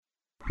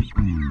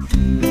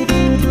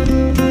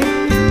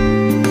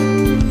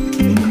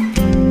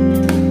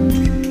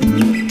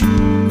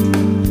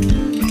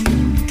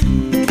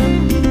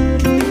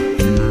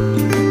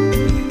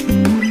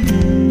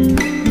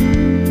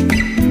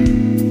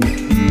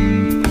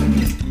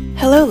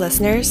Hello,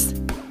 listeners.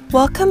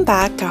 Welcome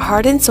back to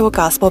Heart and Soul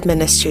Gospel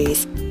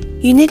Ministries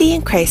Unity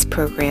in Christ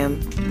program.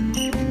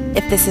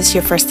 If this is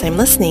your first time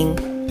listening,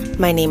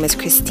 my name is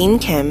Christine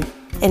Kim,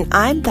 and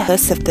I'm the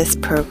host of this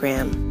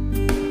program.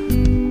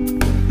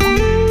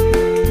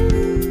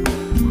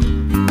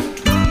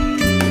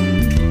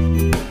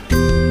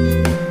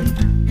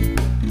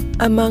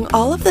 Among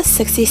all of the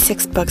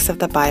 66 books of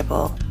the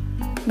Bible,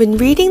 when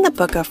reading the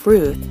book of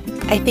Ruth,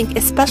 I think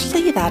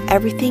especially that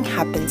everything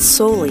happens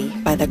solely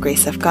by the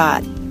grace of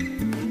God.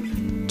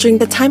 During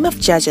the time of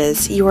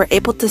Judges, you were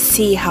able to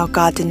see how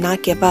God did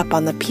not give up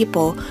on the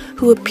people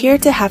who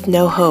appeared to have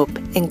no hope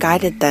and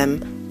guided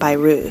them by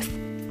Ruth.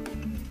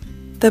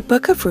 The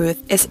book of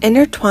Ruth is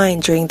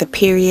intertwined during the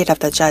period of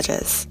the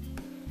Judges.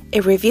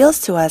 It reveals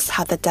to us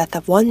how the death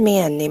of one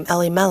man named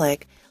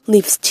Elimelech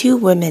leaves two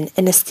women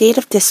in a state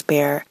of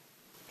despair,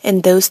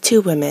 and those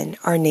two women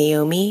are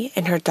Naomi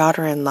and her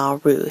daughter-in-law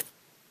Ruth.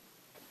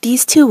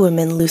 These two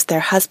women lose their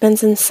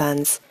husbands and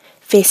sons,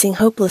 facing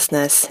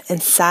hopelessness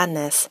and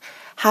sadness,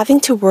 having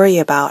to worry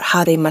about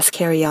how they must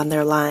carry on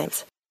their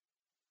lives.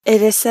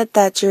 It is said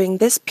that during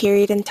this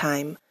period in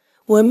time,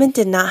 women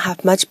did not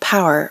have much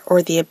power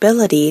or the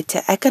ability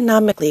to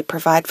economically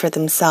provide for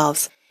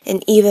themselves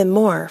and even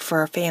more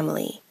for a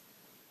family.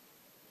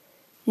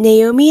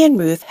 Naomi and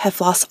Ruth have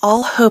lost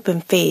all hope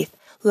and faith,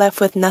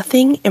 left with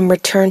nothing, and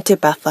returned to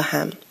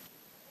Bethlehem.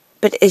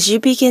 But as you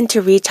begin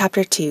to read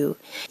chapter 2,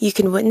 you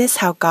can witness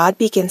how God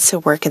begins to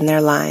work in their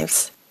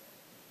lives.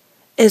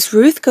 As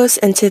Ruth goes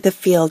into the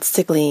fields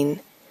to glean,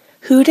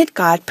 who did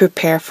God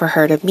prepare for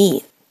her to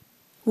meet?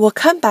 We'll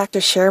come back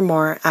to share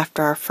more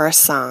after our first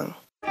song.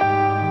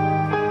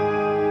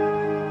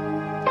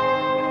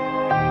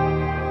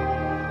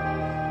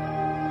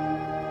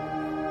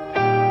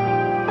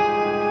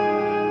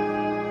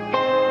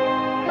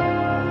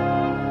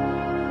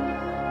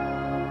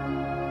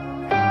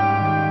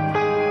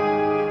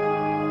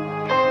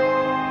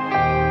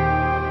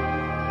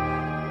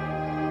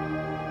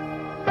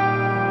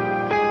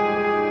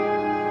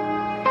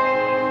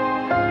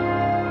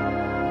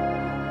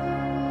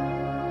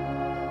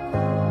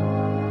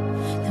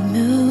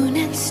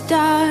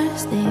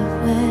 Stars they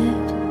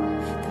wept,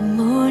 the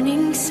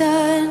morning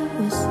sun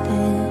was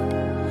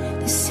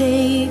dead, the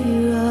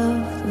Savior of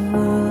the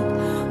world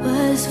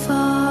was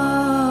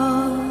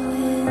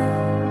fallen.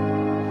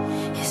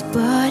 His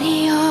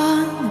body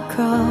on the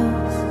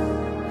cross,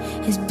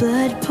 his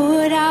blood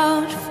poured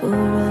out for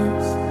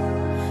us,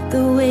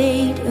 the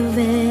weight of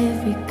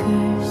every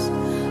curse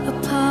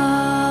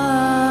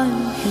upon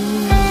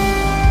him.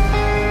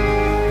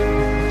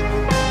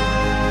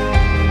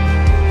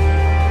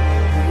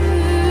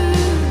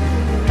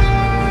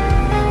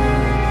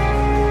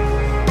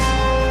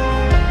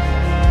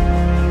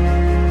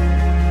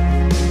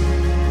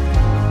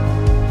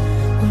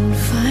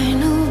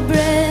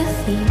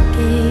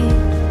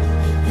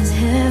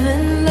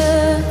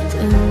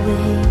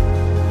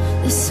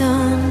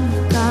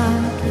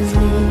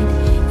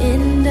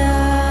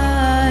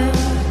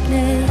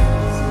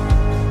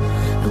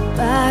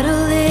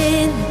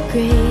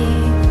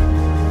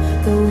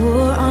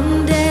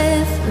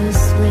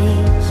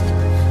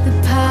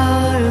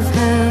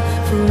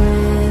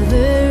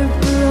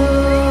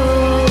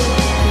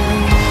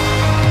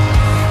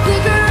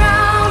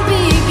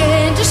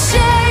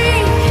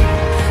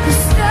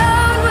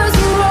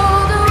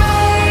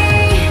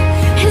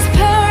 His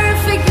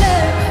perfect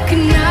love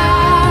could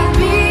not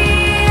be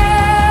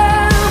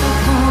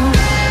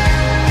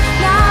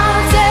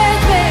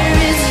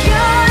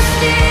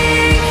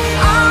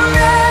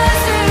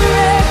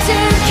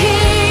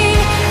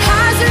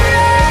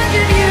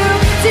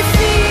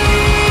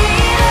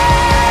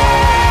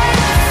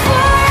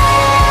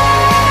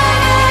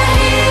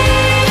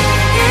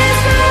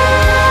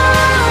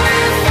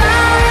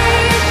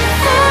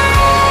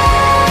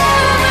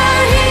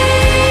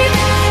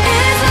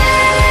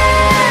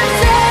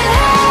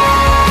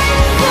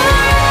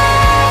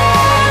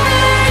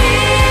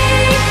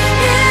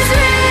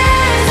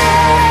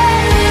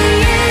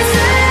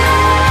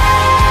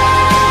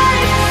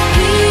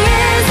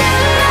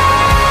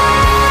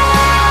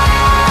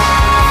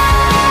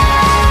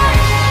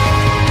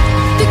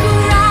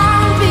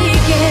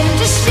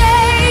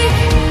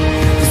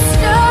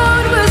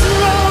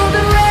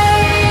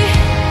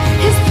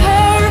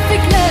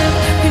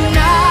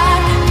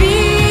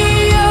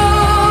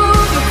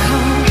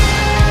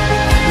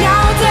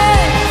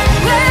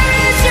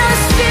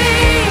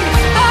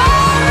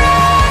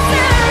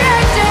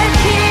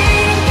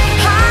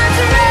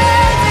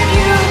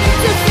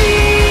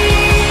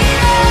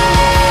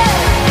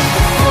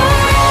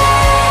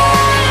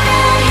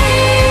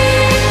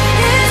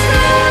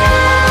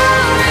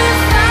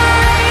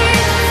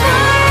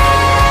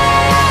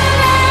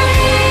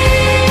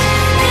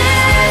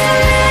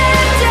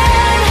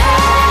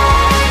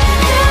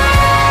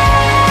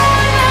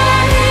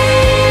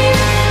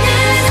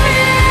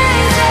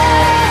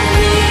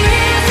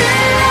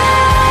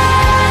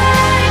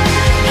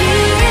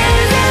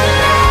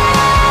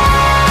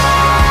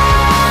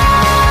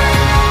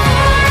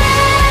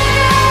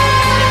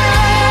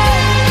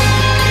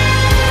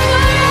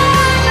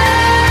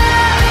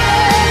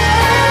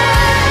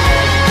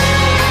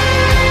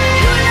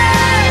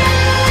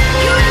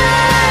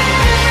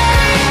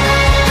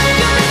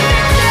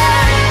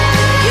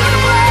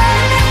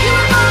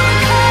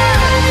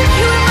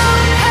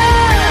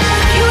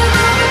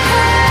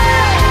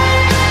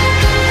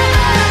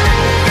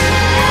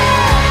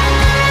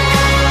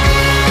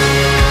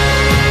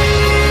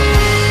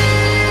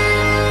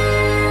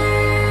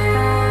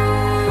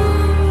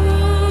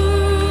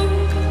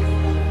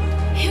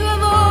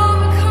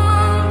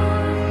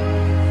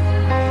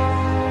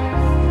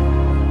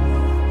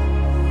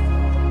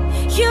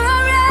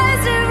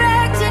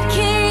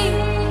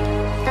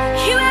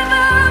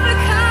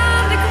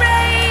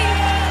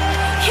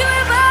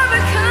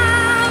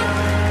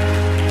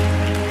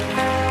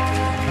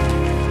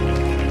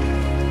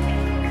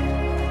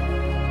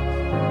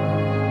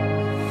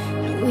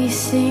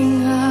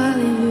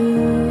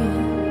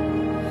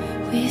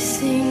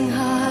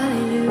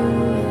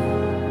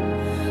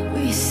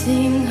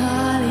sing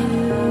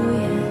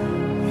hallelujah,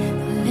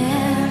 the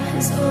Lamb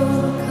has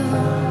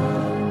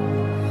overcome.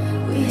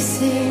 We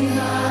sing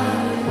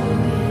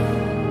hallelujah,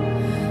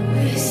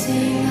 we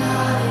sing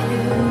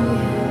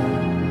hallelujah,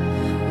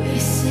 we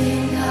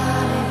sing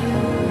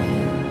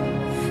hallelujah,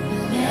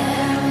 the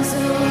Lamb has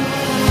overcome.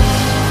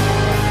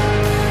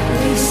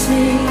 We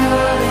sing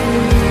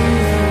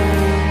hallelujah,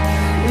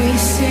 we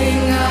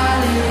sing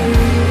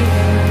hallelujah,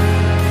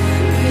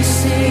 we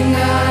sing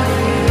hallelujah.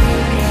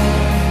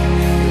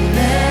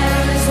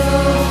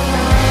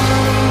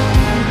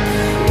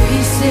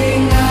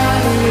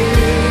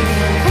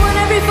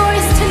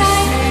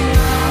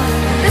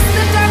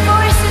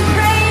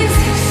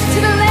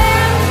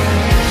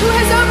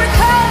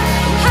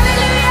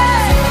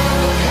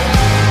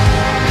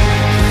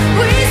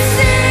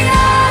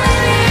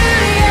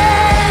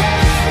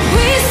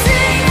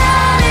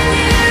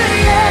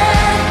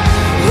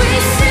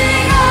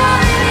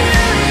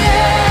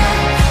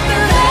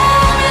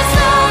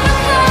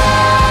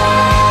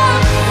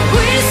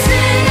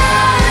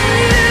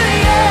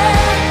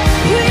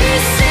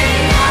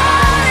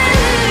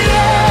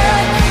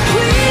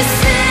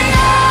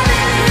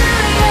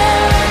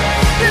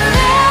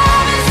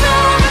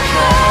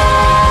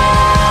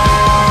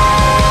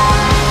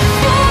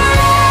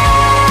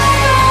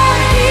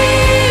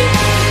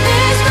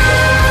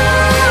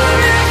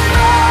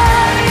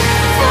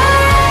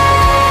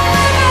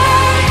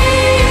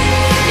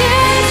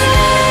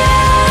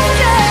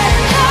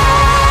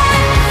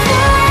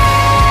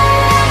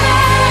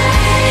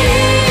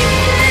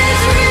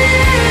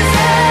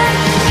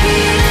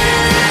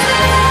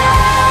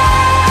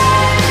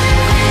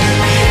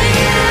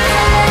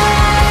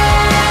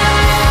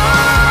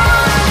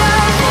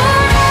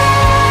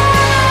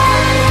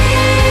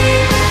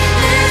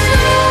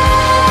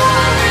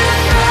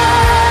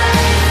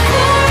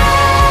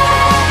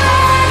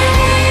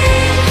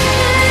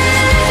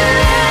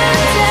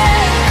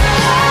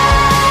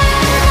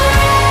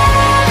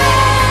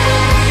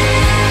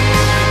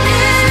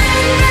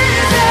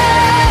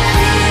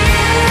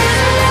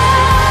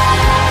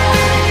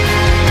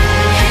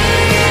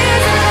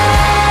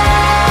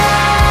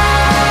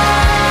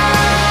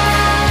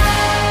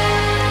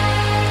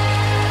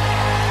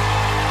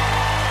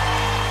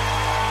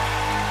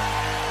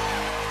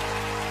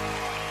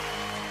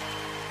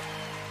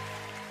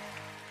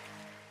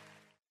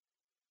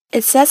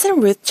 It says in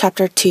Ruth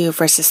chapter 2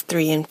 verses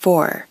 3 and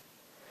 4,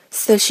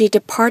 "So she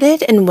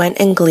departed and went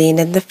and gleaned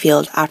in the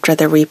field after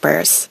the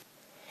reapers.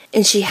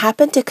 And she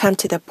happened to come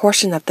to the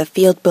portion of the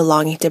field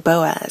belonging to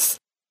Boaz,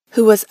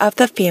 who was of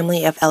the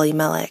family of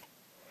Elimelech.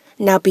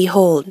 Now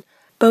behold,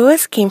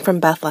 Boaz came from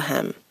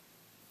Bethlehem."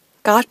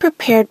 God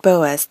prepared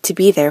Boaz to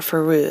be there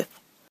for Ruth.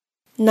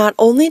 Not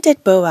only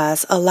did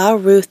Boaz allow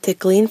Ruth to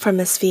glean from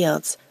his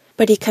fields,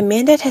 but he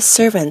commanded his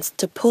servants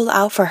to pull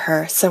out for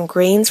her some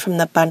grains from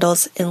the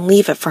bundles and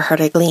leave it for her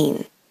to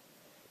glean.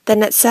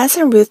 Then it says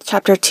in Ruth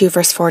chapter 2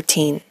 verse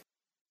 14,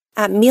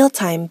 "At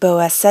mealtime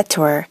Boaz said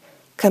to her,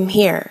 'Come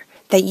here,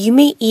 that you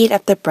may eat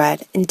of the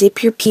bread and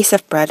dip your piece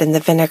of bread in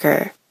the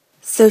vinegar.'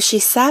 So she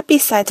sat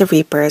beside the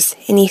reapers,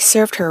 and he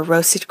served her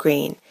roasted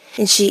grain,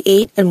 and she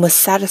ate and was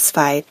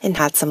satisfied and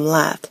had some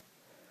left."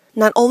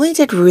 Not only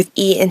did Ruth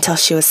eat until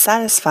she was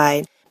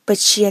satisfied, but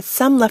she had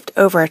some left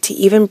over to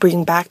even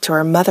bring back to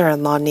her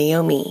mother-in-law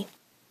Naomi.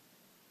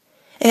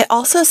 It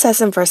also says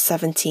in verse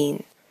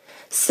 17,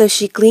 "So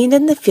she gleaned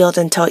in the field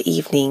until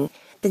evening,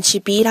 then she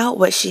beat out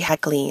what she had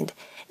gleaned,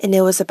 and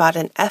it was about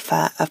an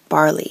ephah of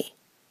barley."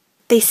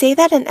 They say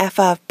that an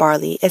ephah of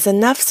barley is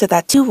enough so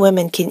that 2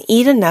 women can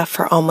eat enough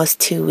for almost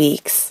 2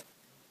 weeks.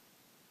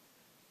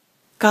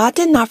 God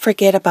did not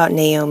forget about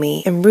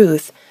Naomi and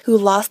Ruth, who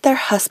lost their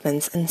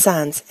husbands and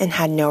sons and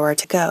had nowhere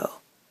to go.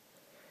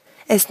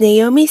 As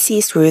Naomi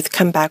sees Ruth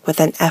come back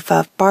with an ephah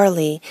of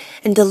barley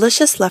and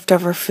delicious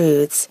leftover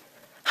foods,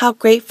 how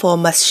grateful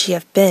must she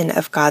have been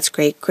of God's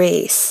great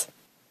grace.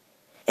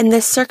 In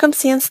this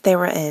circumstance they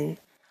were in,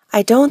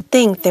 I don't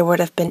think there would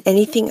have been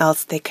anything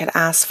else they could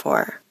ask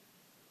for.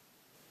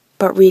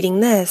 But reading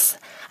this,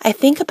 I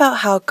think about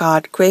how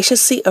God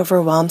graciously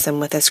overwhelms them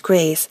with His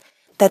grace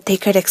that they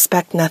could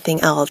expect nothing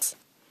else.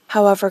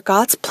 However,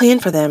 God's plan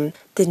for them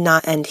did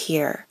not end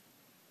here.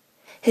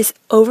 His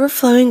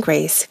overflowing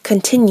grace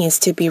continues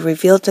to be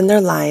revealed in their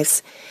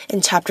lives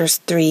in chapters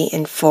 3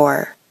 and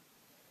 4.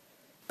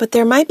 But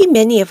there might be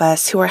many of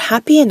us who are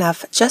happy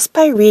enough just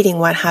by reading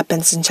what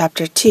happens in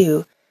chapter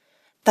 2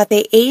 that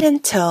they ate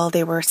until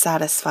they were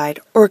satisfied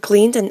or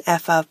gleaned an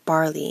ephah of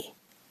barley.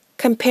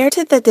 Compared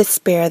to the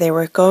despair they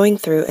were going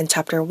through in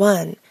chapter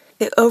 1,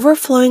 the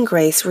overflowing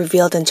grace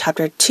revealed in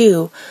chapter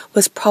 2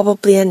 was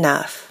probably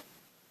enough.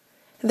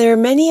 There are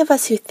many of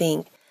us who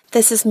think,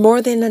 this is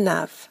more than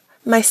enough.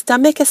 My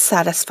stomach is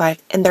satisfied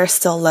and there are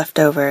still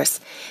leftovers.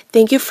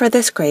 Thank you for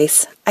this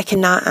grace. I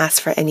cannot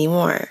ask for any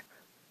more.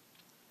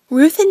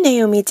 Ruth and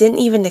Naomi didn't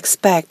even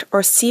expect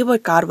or see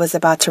what God was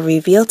about to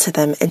reveal to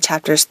them in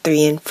chapters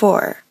 3 and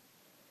 4.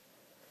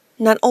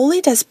 Not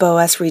only does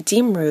Boaz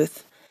redeem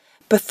Ruth,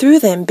 but through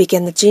them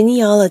begin the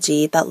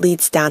genealogy that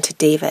leads down to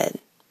David.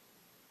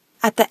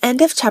 At the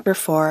end of chapter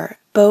 4,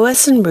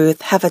 Boaz and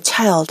Ruth have a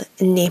child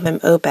and name him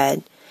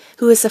Obed,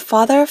 who is the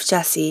father of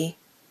Jesse,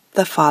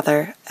 the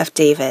father of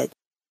David.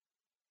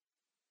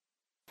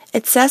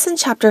 It says in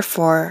chapter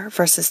 4,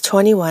 verses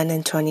 21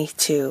 and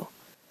 22,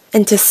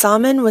 "And to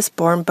Salmon was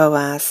born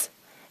Boaz,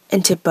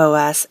 and to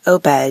Boaz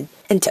Obed,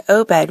 and to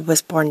Obed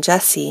was born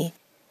Jesse,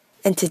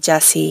 and to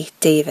Jesse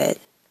David."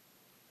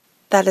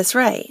 That is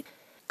right.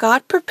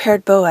 God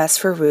prepared Boaz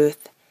for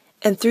Ruth,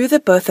 and through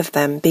the both of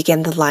them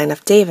began the line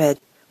of David,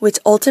 which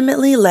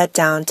ultimately led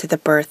down to the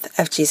birth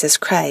of Jesus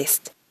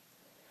Christ.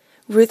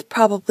 Ruth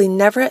probably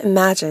never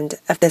imagined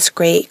of this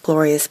great,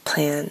 glorious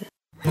plan.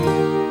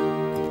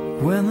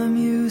 When the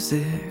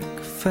music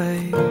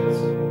fades,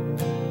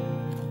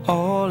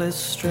 all is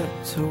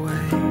stripped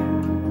away,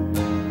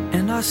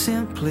 and I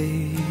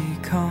simply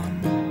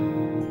come,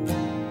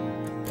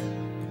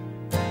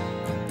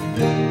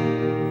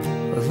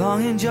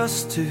 longing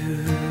just to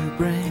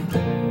bring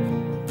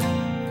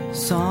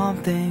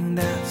something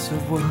that's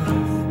of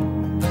worth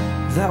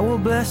that will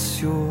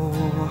bless your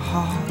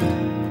heart.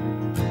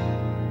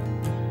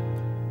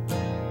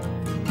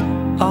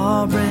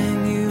 I'll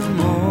bring you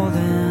more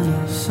than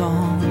a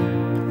song,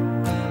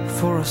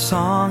 for a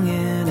song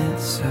in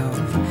itself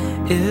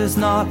is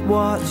not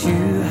what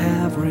you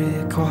have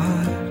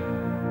required.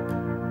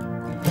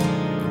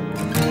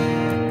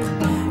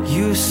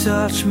 You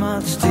search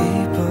much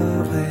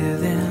deeper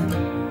within,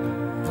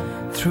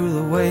 through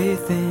the way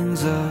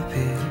things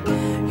appear.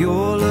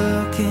 You're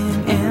looking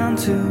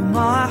into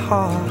my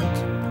heart.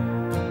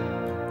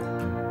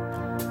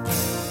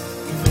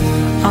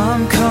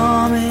 I'm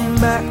coming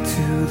back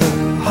to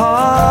the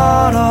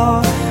heart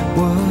of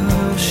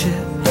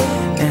worship,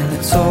 and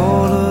it's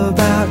all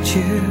about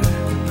you.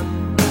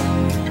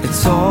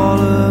 It's all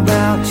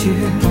about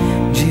you,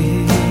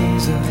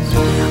 Jesus.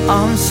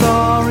 I'm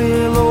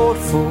sorry, Lord,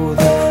 for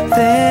the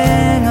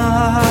thing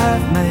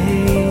I've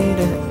made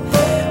it,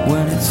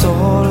 when it's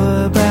all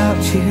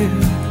about you.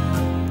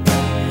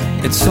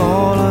 It's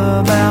all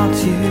about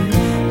you,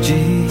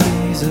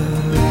 Jesus.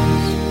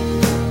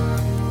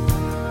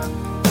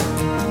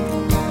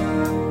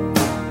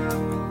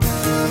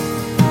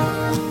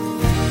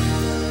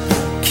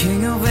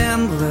 King of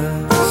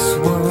endless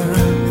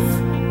worth,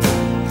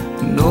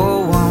 no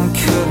one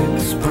could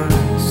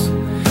express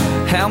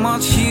how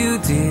much you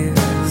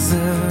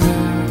deserve.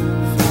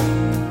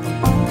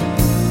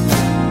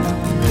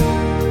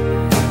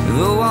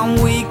 Though I'm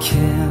weak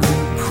and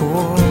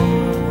poor,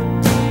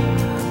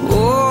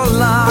 all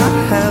I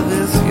have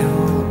is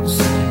yours,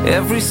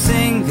 every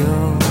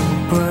single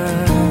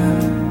breath.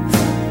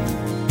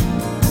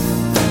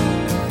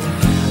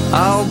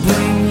 I'll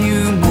bring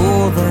you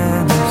more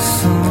than a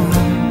song,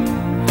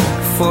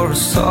 for a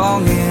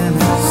song in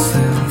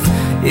itself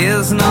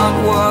is not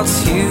what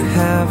you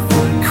have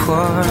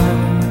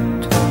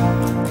required.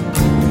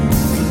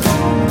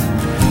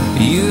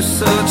 You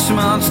search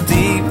much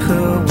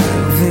deeper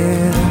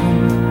within,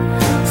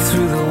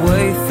 through the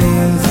way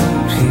things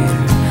appear.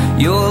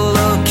 You're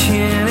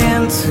looking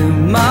into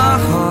my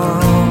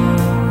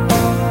heart,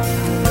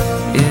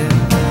 yeah.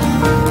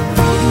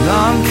 And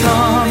I'm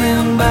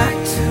coming back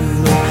to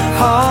the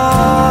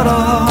heart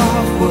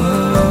of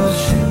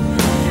worship,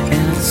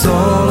 and it's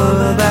all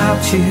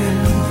about you.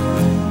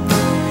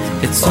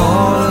 It's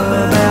all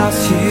about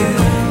you,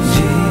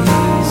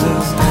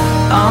 Jesus.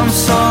 I'm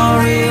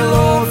sorry,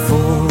 Lord,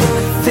 for the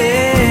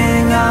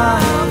thing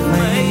I've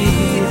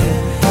made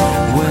it,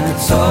 when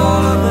it's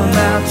all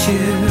about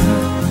you.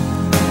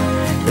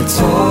 It's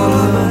all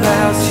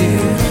about you,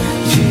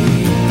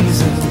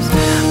 Jesus.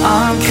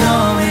 I'm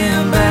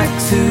coming back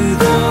to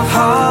the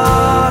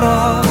heart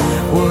of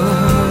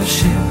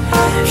worship,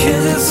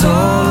 'cause it's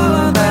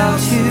all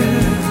about you.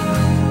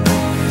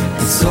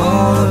 It's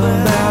all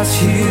about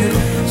you,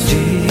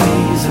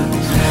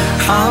 Jesus.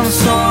 I'm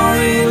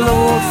sorry,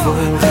 Lord,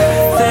 for the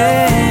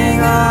thing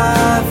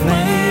I've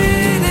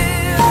made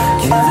it,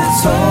 'cause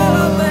it's all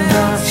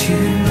about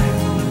you.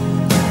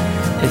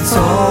 It's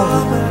all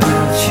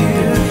about you,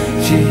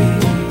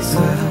 Jesus.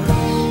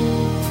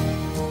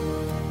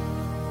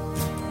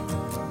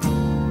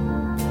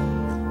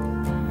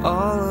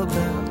 All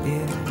about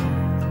you.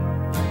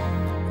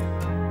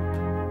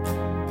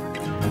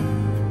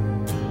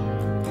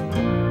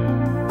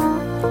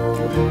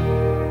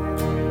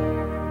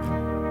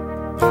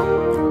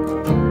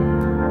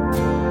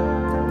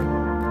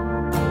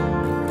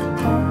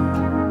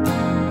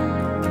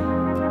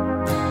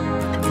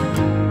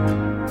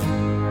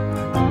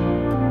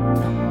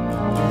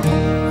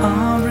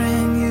 I'll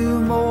bring you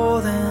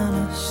more than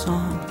a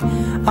song.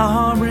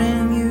 I'll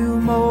bring you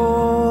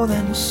more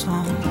than a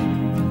song.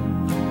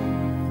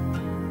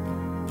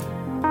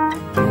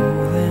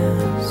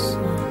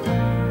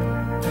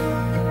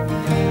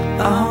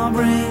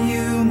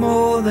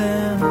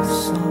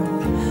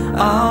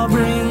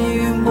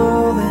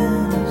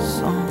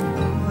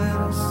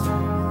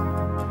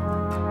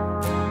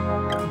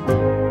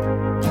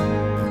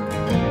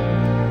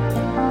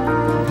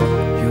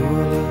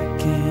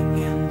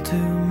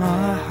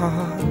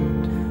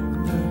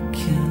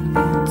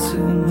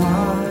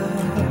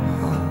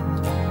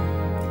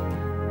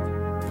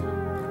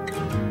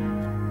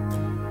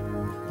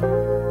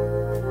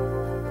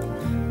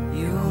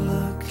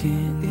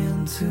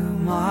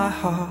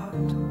 heart,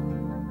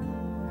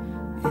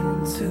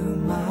 into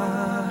my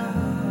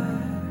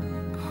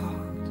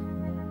heart.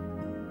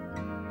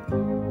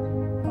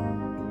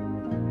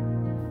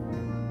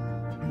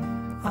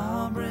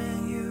 I'll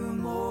bring you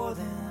more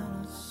than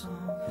a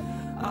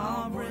song.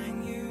 I'll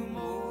bring you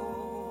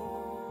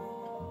more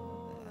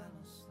than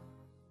a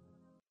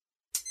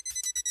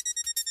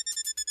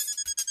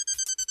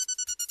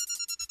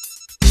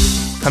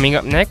song. Coming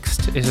up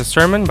next is a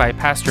sermon by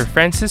Pastor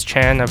Francis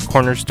Chan of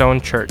Cornerstone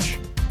Church.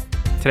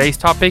 Today's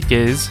topic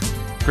is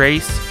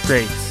Grace,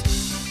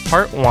 Grace,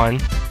 Part 1,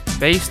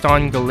 based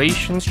on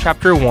Galatians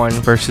chapter 1,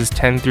 verses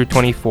 10 through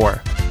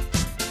 24.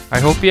 I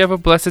hope you have a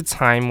blessed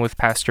time with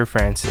Pastor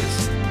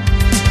Francis.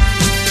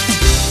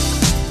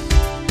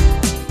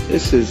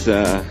 This is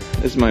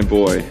my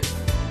boy.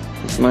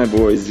 This is my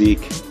boy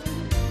Zeke,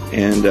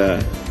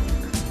 and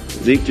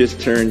Zeke just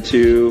turned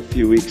 2 a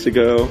few weeks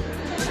ago.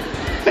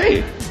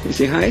 Hey, you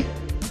say hi?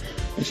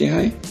 You say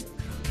hi?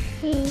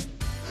 Hey.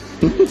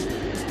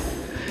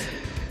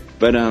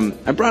 But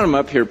I brought him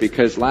up here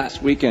because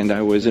last weekend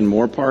I was in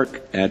Moore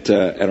Park at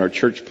our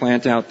church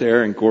plant out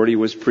there, and Gordy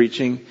was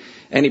preaching,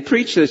 and he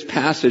preached this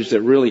passage that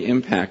really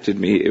impacted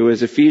me. It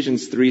was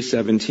Ephesians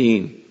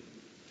 3:17,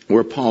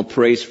 where Paul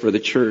prays for the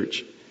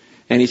church.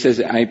 And he says,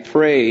 I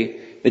pray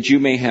that you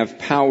may have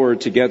power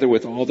together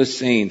with all the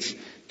saints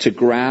to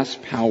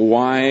grasp how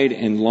wide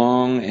and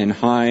long and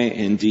high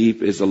and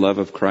deep is the love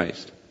of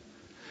Christ.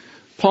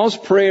 Paul's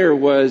prayer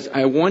was,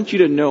 I want you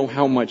to know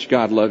how much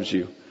God loves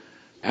you.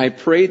 I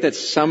pray that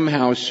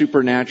somehow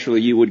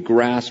supernaturally you would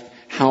grasp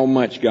how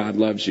much God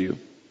loves you.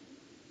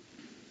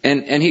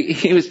 And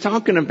he was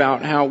talking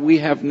about how we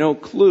have no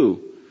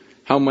clue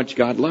how much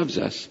God loves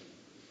us.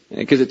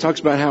 Because it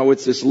talks about how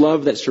it's this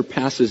love that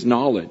surpasses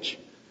knowledge.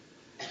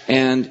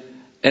 And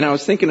I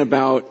was thinking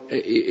about,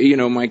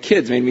 my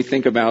kids made me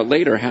think about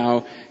later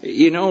how,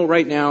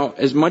 right now,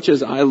 as much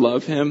as I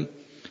love him,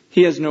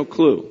 he has no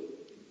clue,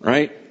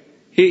 right?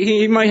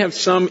 He might have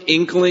some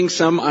inkling,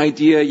 some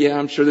idea, yeah,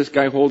 I'm sure this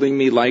guy holding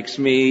me likes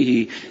me,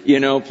 he,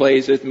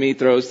 plays with me,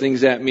 throws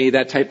things at me,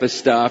 that type of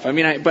stuff. I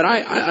mean,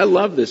 I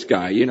love this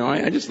guy,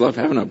 I just love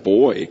having a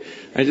boy.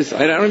 I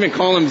don't even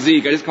call him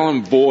Zeke, I just call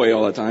him boy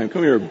all the time.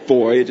 Come here,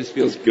 boy, it just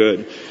feels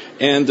good.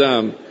 And,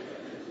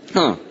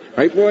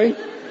 right, boy?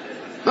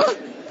 Huh?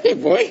 Hey,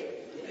 boy.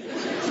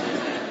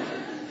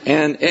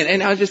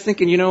 And I was just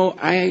thinking,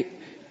 I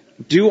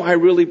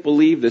really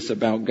believe this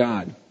about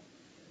God?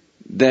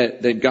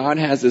 That God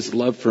has this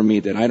love for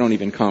me that I don't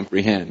even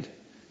comprehend.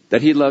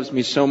 That He loves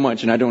me so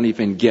much and I don't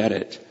even get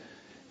it.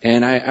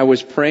 And I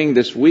was praying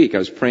this week. I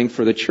was praying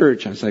for the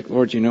church. I was like,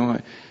 Lord,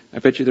 I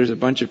bet you there's a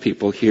bunch of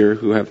people here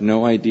who have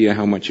no idea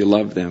how much you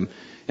love them.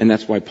 And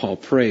that's why Paul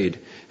prayed.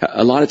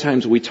 A lot of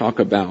times we talk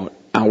about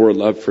our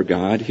love for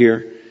God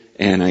here.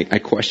 And I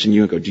question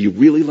you and go, do you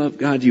really love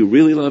God? Do you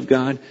really love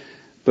God?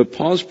 But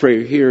Paul's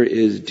prayer here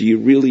is, do you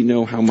really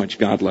know how much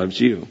God loves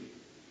you?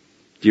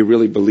 Do you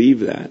really believe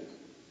that?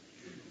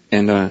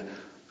 And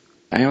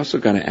I also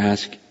got to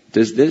ask,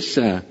 does this,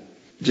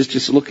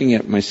 just looking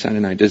at my son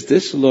and I, does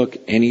this look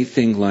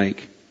anything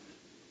like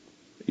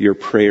your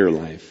prayer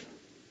life?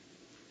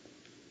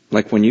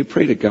 Like when you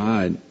pray to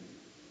God,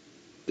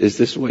 is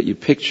this what you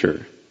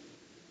picture?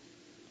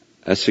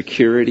 A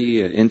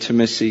security, an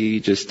intimacy,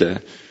 just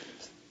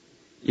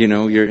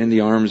you're in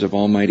the arms of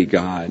Almighty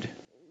God.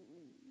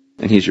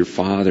 And He's your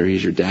Father,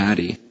 He's your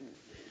Daddy.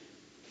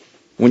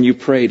 When you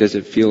pray, does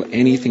it feel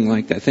anything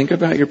like that? Think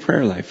about your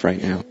prayer life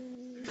right now.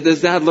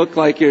 Does that look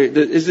like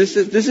this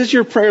is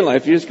your prayer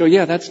life? You just go,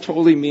 yeah, that's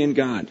totally me and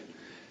God.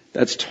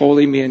 That's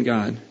totally me and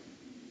God.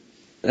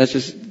 That's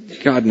just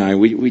God and I.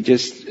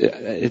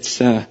 It's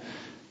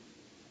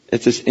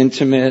this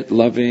intimate,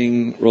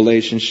 loving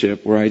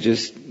relationship where I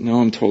just know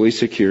I'm totally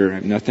secure. I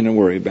have nothing to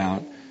worry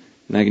about.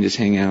 And I can just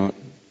hang out.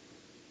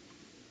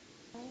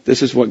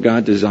 This is what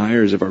God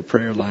desires of our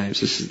prayer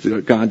lives. This is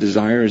what God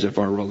desires of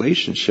our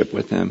relationship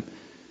with Him.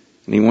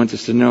 And He wants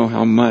us to know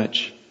how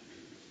much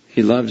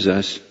He loves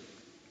us.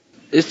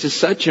 It's just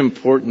such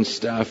important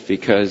stuff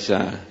because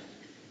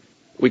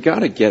we got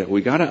to get it.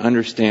 We got to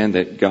understand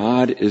that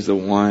God is the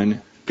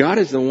one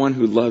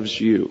who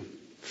loves you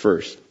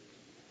first.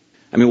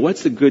 I mean,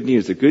 what's the good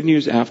news? The good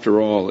news,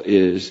 after all,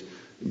 is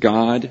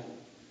God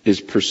is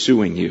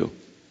pursuing you.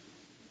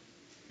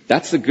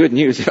 That's the good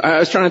news. I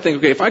was trying to think,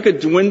 okay, if I could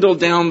dwindle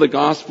down the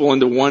gospel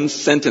into one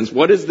sentence,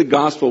 what is the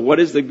gospel? What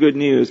is the good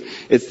news?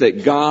 It's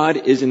that God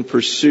is in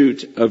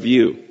pursuit of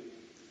you.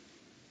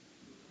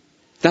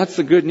 That's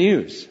the good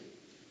news.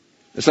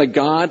 It's like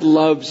God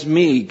loves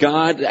me.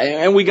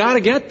 And we got to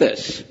get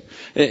this.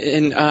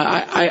 And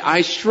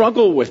I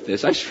struggle with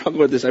this.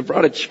 I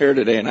brought a chair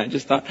today, and I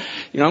just thought,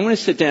 I'm going to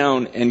sit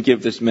down and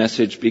give this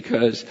message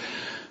because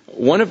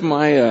one of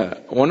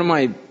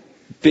my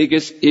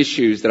biggest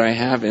issues that I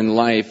have in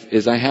life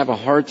is I have a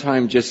hard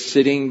time just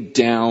sitting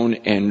down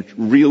and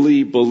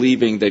really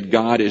believing that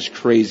God is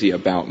crazy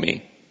about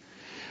me.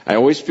 I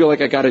always feel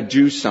like I got to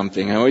do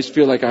something. I always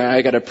feel like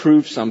I got to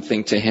prove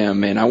something to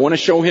him, and I want to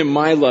show him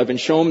my love and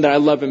show him that I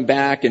love him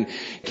back. And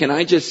can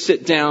I just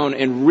sit down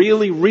and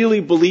really, really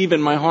believe in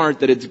my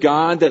heart that it's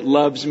God that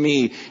loves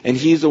me and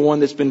he's the one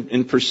that's been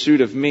in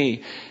pursuit of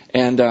me?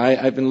 And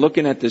I've been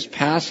looking at this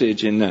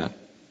passage in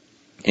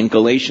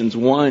Galatians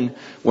 1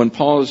 when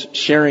Paul's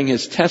sharing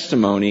his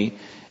testimony,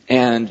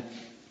 and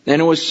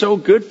it was so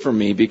good for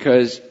me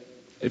because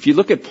if you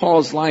look at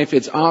Paul's life,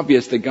 it's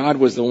obvious that God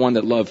was the one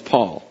that loved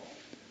Paul.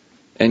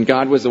 And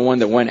God was the one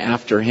that went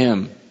after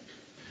him.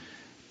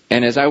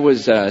 And as I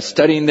was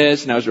studying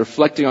this and I was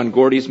reflecting on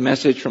Gordy's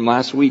message from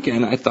last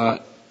weekend, I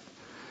thought,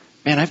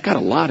 man, I've got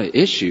a lot of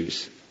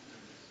issues.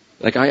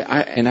 Like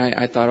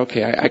I thought,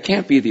 okay, I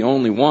can't be the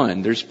only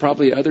one. There's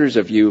probably others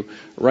of you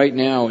right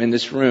now in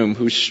this room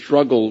who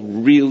struggle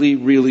really,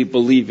 really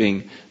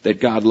believing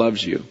that God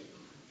loves you.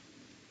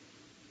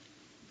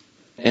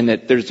 And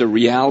that there's a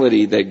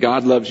reality that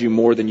God loves you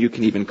more than you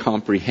can even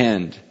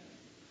comprehend.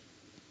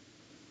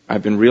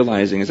 I've been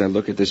realizing as I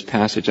look at this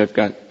passage, I've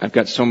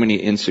got so many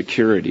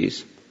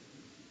insecurities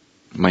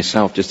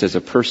myself just as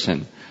a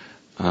person.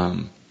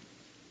 And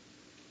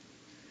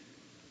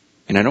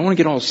I don't want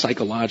to get all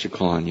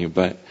psychological on you,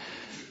 but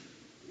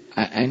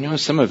I know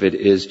some of it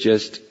is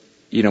just,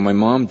 my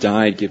mom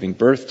died giving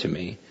birth to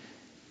me.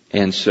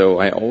 And so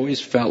I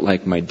always felt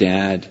like my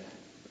dad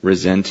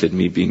resented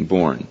me being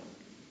born.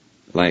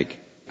 Like,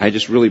 I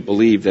just really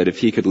believed that if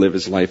he could live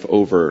his life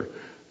over,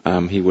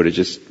 he would have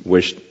just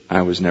wished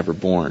I was never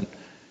born.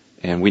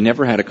 And we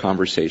never had a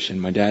conversation.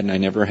 My dad and I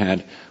never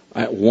had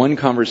one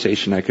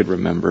conversation I could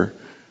remember.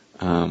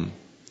 When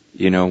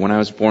I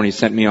was born, he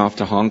sent me off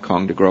to Hong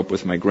Kong to grow up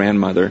with my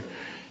grandmother.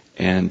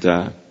 And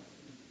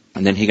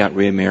then he got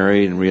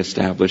remarried and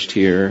reestablished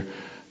here.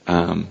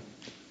 So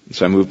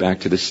I moved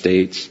back to the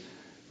States.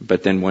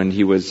 But then when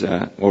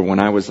when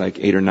I was like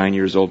 8 or 9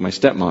 years old, my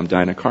stepmom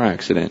died in a car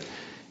accident.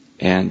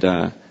 And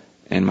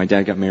my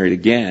dad got married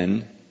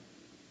again.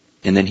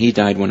 And then he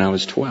died when I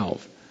was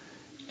 12.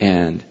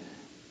 And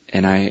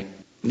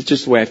it's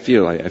just the way I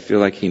feel. I feel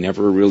like he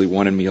never really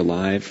wanted me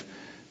alive.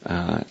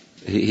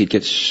 He'd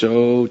get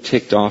so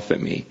ticked off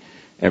at me.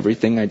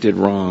 Everything I did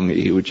wrong,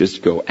 he would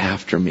just go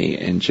after me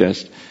and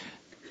just,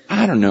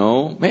 I don't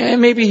know,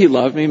 maybe he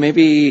loved me,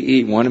 maybe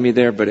he wanted me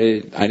there, but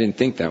I didn't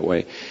think that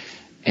way.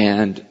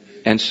 And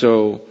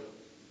so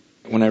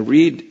when I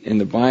read in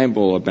the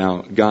Bible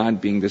about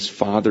God being this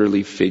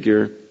fatherly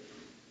figure,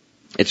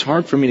 it's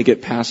hard for me to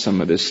get past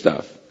some of this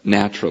stuff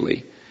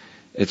naturally.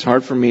 It's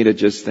hard for me to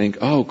just think,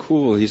 oh,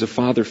 cool, he's a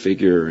father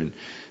figure, and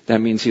that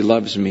means he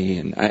loves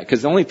me.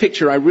 Because the only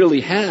picture I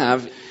really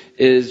have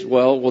is,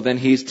 well, then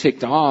he's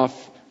ticked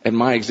off at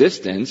my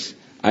existence.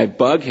 I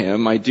bug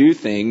him. I do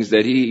things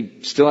that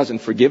he still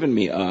hasn't forgiven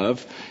me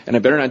of. And I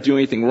better not do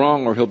anything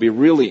wrong or he'll be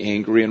really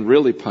angry and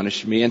really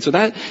punish me. And so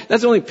that's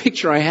the only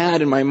picture I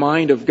had in my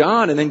mind of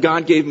God. And then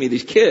God gave me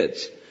these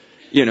kids.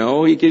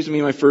 He gives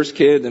me my first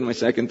kid, then my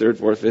second, third,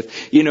 fourth, fifth.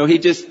 He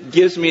just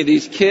gives me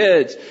these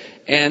kids.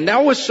 And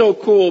that was so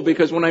cool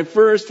because when I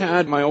first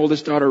had my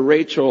oldest daughter,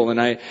 Rachel, and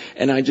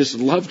I just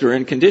loved her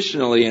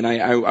unconditionally, and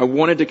I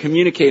wanted to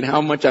communicate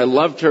how much I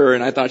loved her,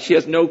 and I thought she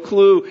has no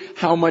clue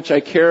how much I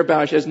care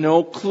about her. She has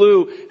no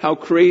clue how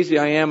crazy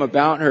I am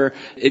about her.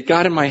 It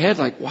got in my head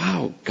like,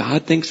 wow,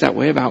 God thinks that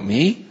way about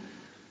me?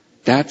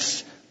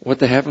 That's what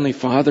the Heavenly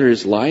Father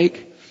is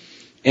like?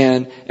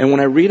 And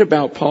when I read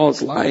about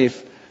Paul's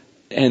life,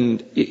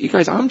 and you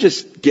guys, I'm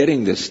just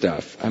getting this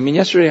stuff. I mean,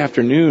 yesterday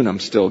afternoon,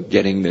 I'm still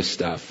getting this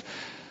stuff.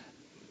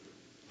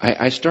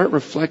 I start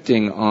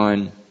reflecting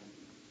on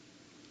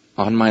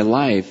my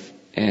life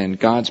and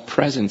God's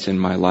presence in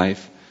my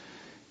life.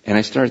 And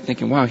I started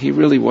thinking, wow, he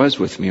really was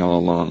with me all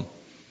along.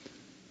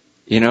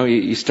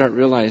 You start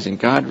realizing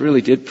God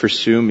really did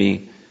pursue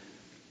me.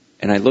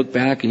 And I look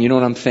back and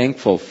I'm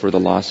thankful for the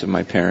loss of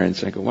my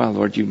parents. I go, wow,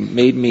 Lord, you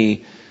made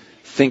me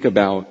think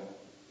about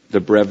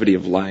the brevity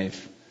of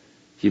life.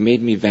 You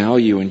made me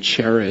value and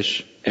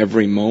cherish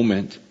every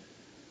moment.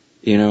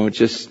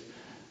 Just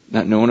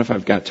not knowing if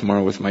I've got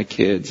tomorrow with my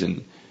kids.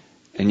 And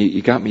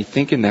you got me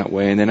thinking that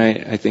way. And then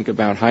I think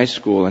about high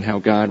school and how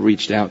God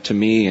reached out to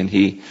me. And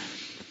he,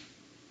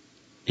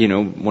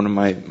 one of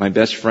my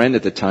best friend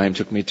at the time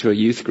took me to a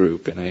youth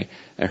group. And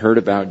I heard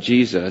about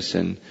Jesus.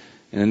 And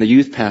then the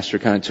youth pastor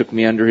kind of took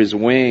me under his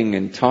wing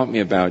and taught me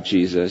about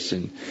Jesus.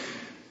 And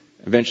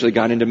eventually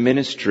got into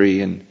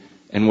ministry and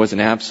was an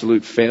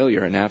absolute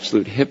failure, an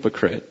absolute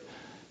hypocrite,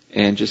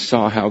 and just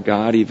saw how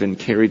God even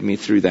carried me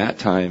through that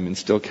time and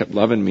still kept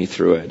loving me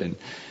through it.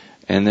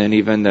 And then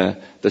even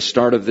the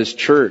start of this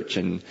church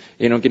and,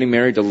 getting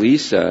married to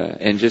Lisa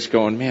and just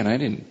going, man, I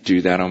didn't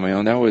do that on my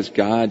own. That was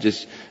God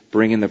just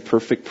bringing the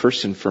perfect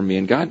person for me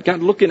and God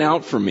looking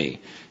out for me,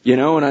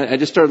 and I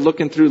just started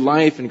looking through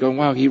life and going,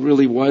 wow, he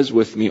really was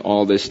with me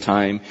all this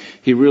time.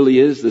 He really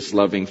is this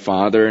loving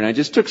Father. And I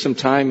just took some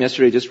time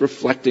yesterday just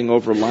reflecting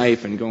over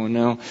life and going,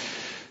 no,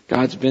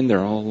 God's been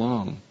there all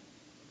along.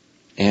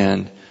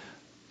 And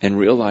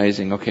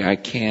realizing, okay, I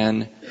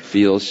can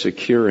feel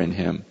secure in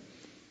him.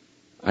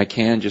 I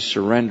can just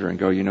surrender and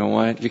go, you know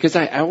what? Because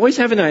I always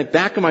have in the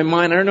back of my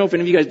mind, I don't know if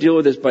any of you guys deal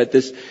with this, but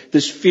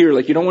this fear,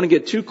 like you don't want to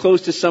get too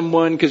close to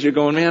someone because you're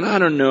going, man, I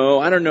don't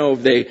know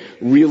if they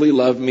really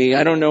love me.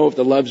 I don't know if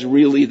the love's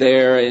really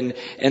there.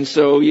 And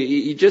so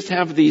you just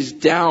have these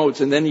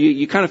doubts, and then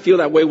you kind of feel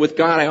that way with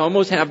God. I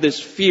almost have this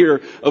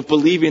fear of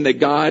believing that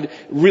God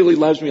really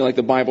loves me like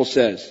the Bible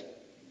says.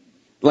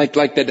 Like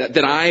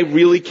that I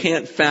really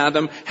can't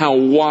fathom how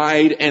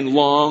wide and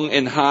long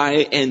and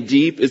high and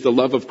deep is the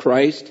love of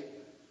Christ.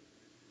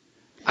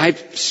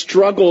 I've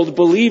struggled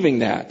believing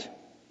that.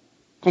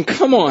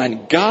 Come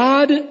on,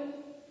 God.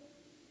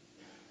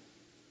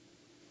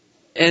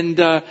 And,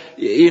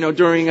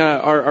 during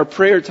our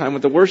prayer time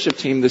with the worship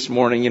team this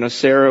morning,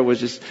 Sarah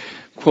was just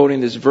quoting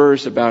this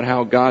verse about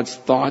how God's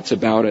thoughts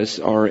about us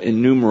are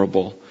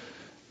innumerable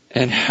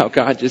and how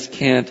God just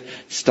can't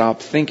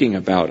stop thinking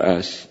about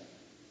us.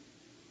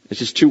 It's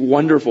just too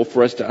wonderful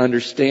for us to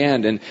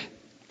understand. And,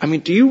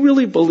 do you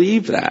really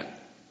believe that?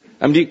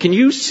 Can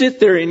you sit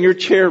there in your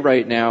chair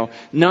right now,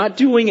 not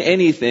doing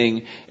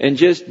anything, and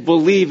just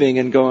believing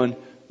and going,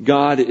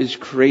 God is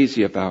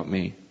crazy about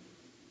me?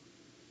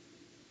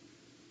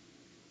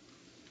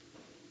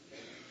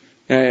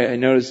 I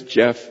noticed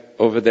Jeff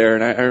over there,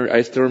 and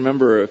I still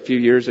remember a few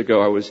years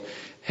ago I was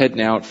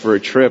heading out for a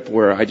trip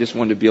where I just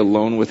wanted to be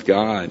alone with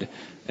God.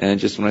 And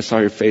just when I saw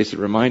your face, it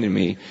reminded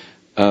me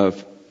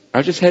of, I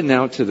was just heading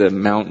out to the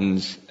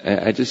mountains.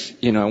 I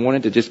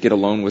wanted to just get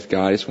alone with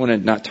God. I just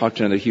wanted to not talk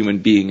to another human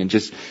being and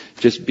just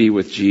be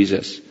with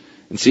Jesus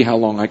and see how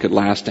long I could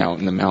last out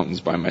in the mountains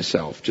by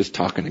myself, just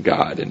talking to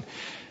God. And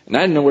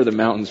I didn't know where the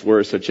mountains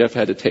were, so Jeff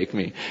had to take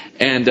me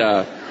and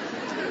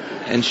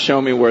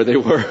show me where they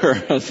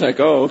were. I was like,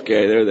 oh,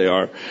 okay, there they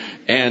are.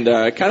 And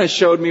kind of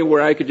showed me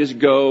where I could just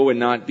go and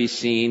not be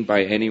seen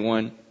by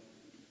anyone.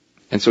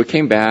 And so it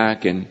came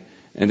back, and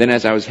then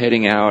as I was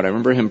heading out, I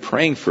remember him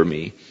praying for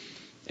me.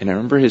 And I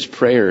remember his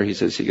prayer. He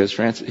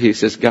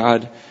says,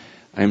 God,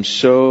 I'm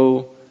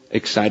so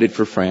excited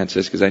for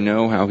Francis because I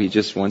know how he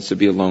just wants to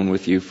be alone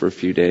with you for a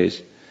few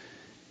days.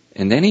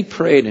 And then he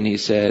prayed and he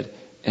said,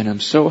 and I'm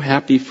so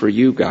happy for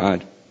you,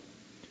 God,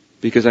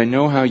 because I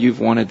know how you've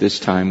wanted this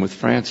time with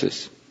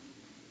Francis.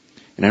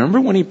 And I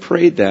remember when he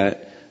prayed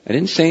that, I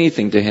didn't say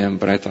anything to him,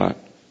 but I thought,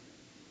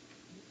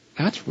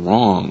 that's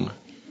wrong.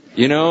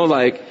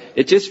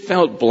 It just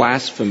felt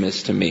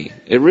blasphemous to me.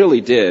 It really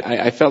did.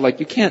 I felt like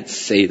you can't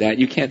say that.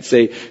 You can't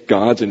say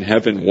God's in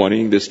heaven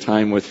wanting this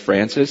time with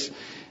Francis.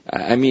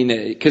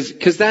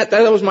 Because that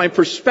was my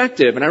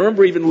perspective. And I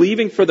remember even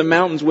leaving for the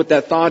mountains with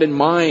that thought in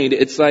mind.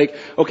 It's like,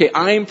 okay,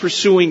 I'm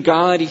pursuing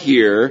God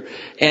here.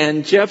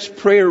 And Jeff's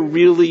prayer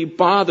really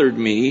bothered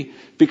me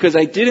because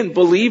I didn't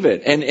believe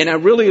it. And I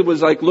really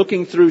was like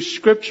looking through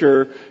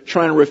Scripture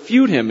trying to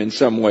refute him in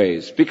some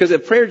ways. Because the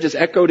prayer just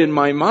echoed in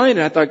my mind.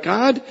 And I thought,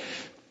 God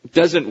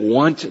doesn't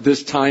want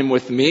this time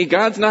with me.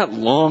 God's not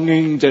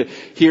longing to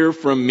hear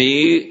from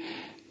me.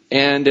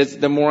 And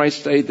the more I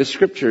study the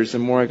Scriptures, the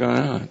more I go,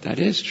 oh, that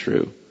is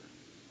true.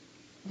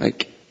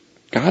 Like,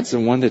 God's the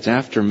one that's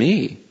after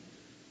me.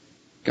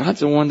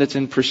 God's the one that's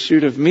in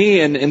pursuit of me.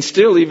 And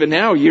still, even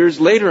now, years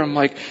later, I'm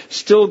like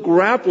still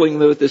grappling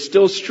with this,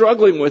 still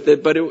struggling with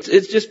it. But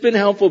it's just been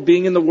helpful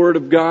being in the Word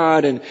of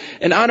God. And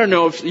I don't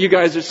know if you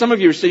guys, some of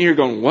you are sitting here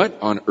going, what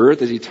on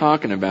earth is he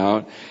talking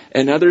about?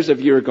 And others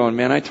of you are going,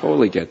 man, I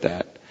totally get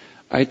that.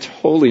 I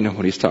totally know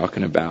what he's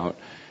talking about.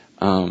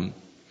 And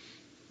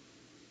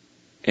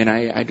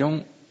I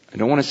don't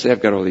want to say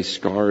I've got all these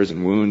scars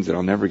and wounds that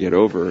I'll never get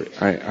over.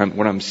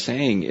 What I'm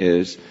saying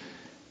is,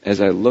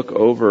 as I look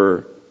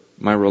over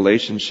my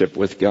relationship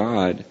with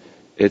God,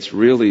 it's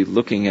really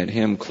looking at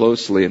Him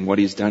closely and what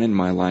He's done in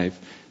my life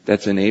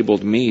that's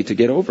enabled me to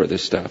get over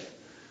this stuff.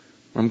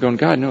 I'm going,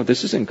 God, no,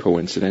 this isn't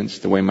coincidence,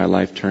 the way my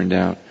life turned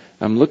out.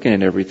 I'm looking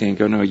at everything and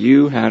go, no,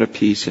 you had a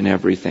piece in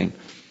everything.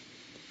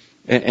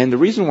 And the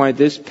reason why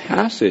this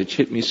passage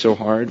hit me so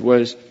hard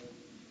was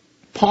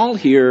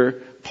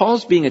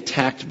Paul's being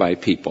attacked by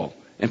people.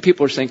 And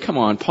people are saying, come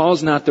on,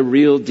 Paul's not the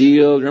real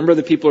deal. Remember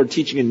the people are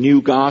teaching a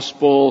new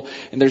gospel.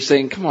 And they're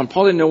saying, come on,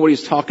 Paul didn't know what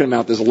he's talking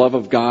about, this love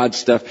of God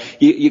stuff.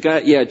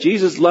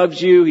 Jesus loves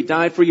you. He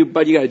died for you,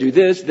 but you got to do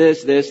this,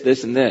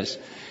 and this.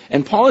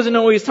 And Paul doesn't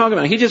know what he's talking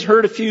about. He just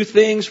heard a few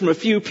things from a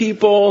few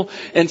people.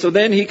 And so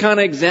then he kind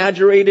of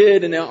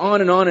exaggerated and on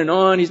and on and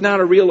on. He's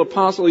not a real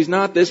apostle. He's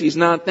not this. He's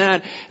not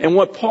that. And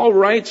what Paul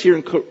writes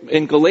here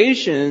in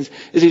Galatians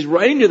is he's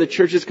writing to the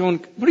church is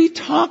going, what are you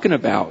talking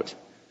about?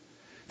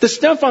 The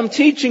stuff I'm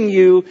teaching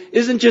you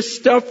isn't just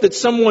stuff that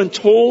someone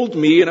told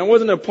me, and I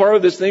wasn't a part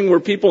of this thing where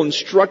people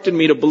instructed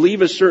me to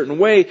believe a certain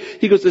way.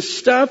 He goes, the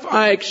stuff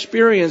I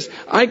experienced,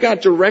 I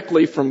got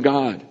directly from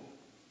God.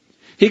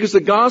 He goes,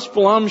 the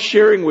gospel I'm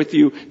sharing with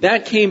you,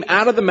 that came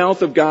out of the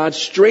mouth of God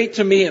straight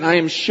to me, and I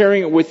am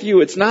sharing it with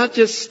you. It's not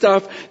just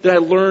stuff that I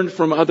learned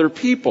from other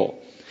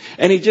people.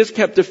 And he just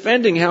kept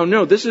defending how,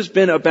 no, this has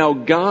been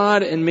about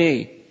God and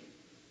me.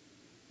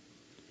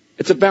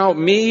 It's about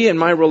me and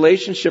my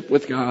relationship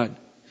with God.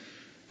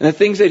 And the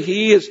things that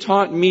He has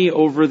taught me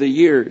over the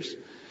years.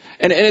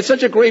 And it's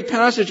such a great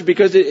passage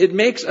because it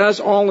makes us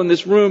all in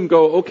this room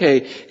go,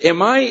 okay,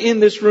 am I in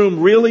this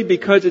room really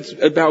because it's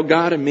about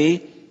God and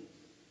me?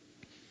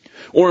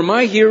 Or am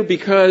I here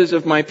because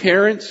of my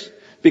parents,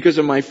 because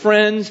of my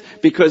friends,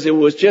 because it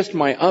was just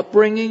my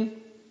upbringing?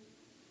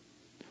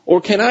 Or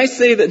can I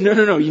say that,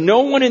 no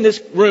one in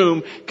this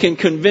room can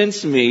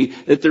convince me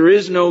that there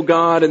is no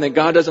God and that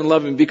God doesn't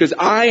love me because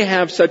I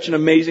have such an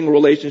amazing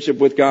relationship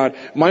with God.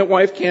 My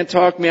wife can't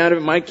talk me out of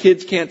it. My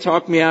kids can't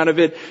talk me out of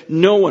it.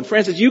 No one.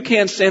 Francis, you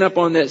can't stand up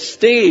on that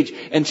stage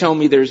and tell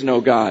me there's no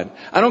God.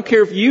 I don't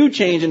care if you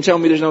change and tell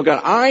me there's no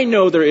God. I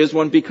know there is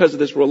one because of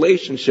this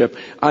relationship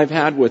I've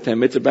had with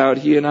Him. It's about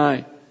He and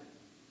I.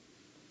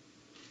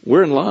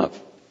 We're in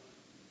love.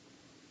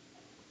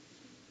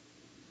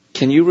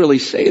 Can you really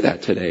say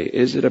that today?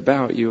 Is it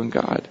about you and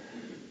God?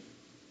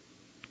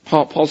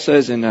 Paul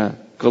says in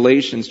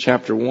Galatians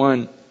chapter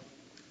 1,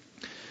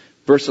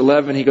 verse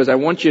 11, he goes, I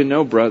want you to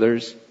know,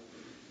 brothers,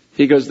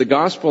 he goes, the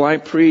gospel I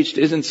preached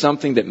isn't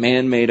something that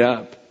man made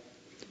up.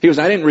 He goes,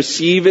 I didn't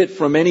receive it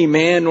from any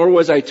man, nor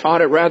was I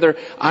taught it. Rather,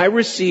 I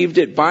received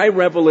it by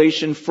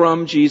revelation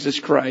from Jesus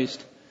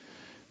Christ.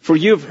 For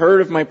you have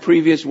heard of my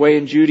previous way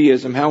in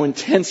Judaism, how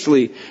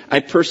intensely I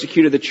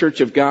persecuted the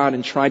church of God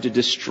and tried to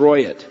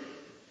destroy it.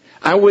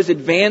 I was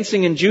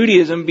advancing in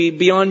Judaism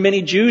beyond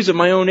many Jews of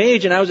my own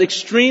age, and I was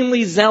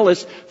extremely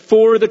zealous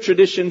for the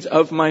traditions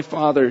of my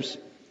fathers.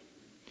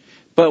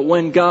 But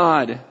when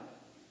God,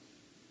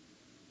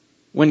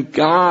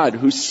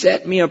 who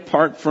set me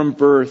apart from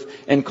birth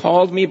and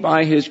called me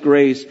by His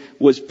grace,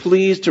 was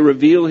pleased to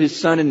reveal His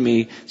Son in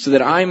me so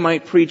that I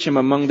might preach Him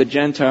among the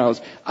Gentiles,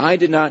 I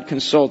did not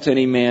consult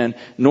any man,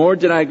 nor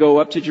did I go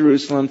up to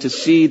Jerusalem to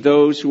see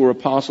those who were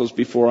apostles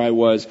before I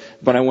was,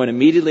 but I went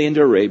immediately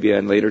into Arabia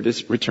and later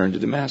returned to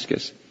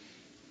Damascus.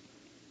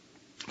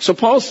 So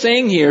Paul's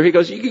saying here, he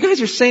goes, you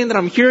guys are saying that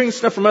I'm hearing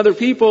stuff from other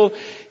people.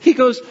 He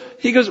goes,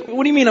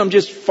 what do you mean I'm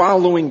just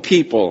following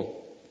people?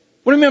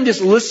 What do you mean I'm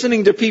just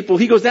listening to people?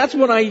 He goes, that's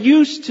what I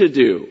used to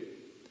do.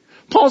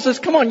 Paul says,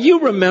 come on,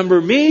 you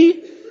remember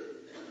me.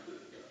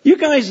 You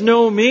guys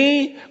know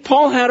me.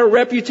 Paul had a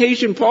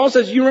reputation. Paul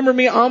says, you remember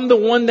me? I'm the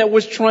one that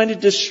was trying to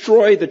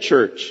destroy the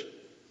church.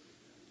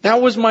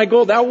 That was my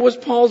goal. That was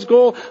Paul's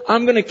goal.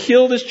 I'm going to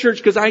kill this church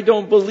because I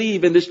don't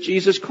believe in this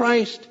Jesus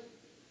Christ.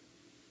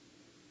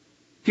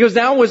 He goes,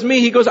 that was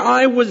me. He goes,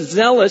 I was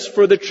zealous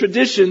for the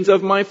traditions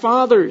of my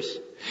fathers.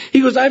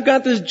 He goes, I've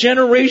got this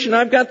generation,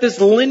 I've got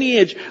this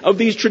lineage of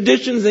these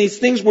traditions and these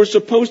things we're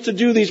supposed to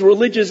do, these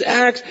religious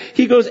acts.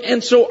 He goes,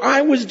 and so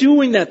I was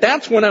doing that.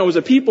 That's when I was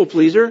a people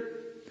pleaser.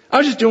 I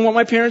was just doing what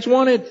my parents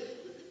wanted.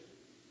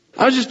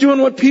 I was just doing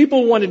what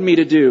people wanted me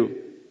to do.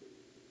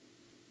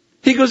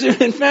 He goes,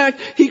 in fact,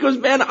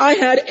 man, I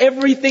had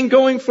everything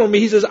going for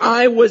me. He says,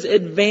 I was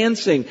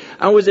advancing.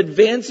 I was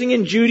advancing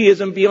in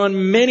Judaism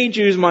beyond many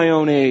Jews my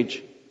own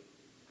age.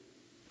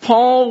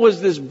 Paul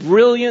was this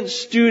brilliant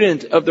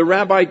student of the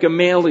Rabbi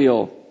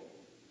Gamaliel.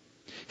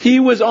 He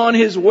was on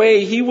his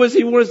way. He was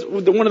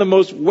one of the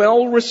most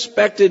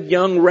well-respected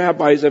young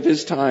rabbis of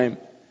his time.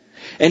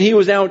 And he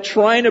was out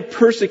trying to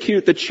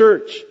persecute the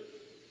church.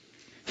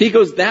 He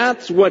goes,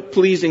 that's what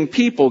pleasing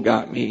people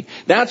got me.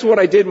 That's what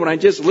I did when I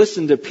just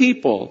listened to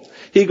people.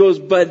 He goes,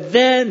 but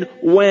then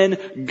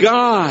when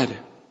God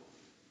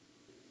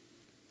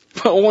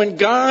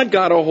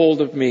got a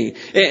hold of me.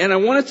 And I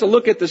want us to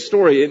look at the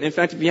story. And in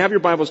fact, if you have your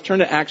Bibles, turn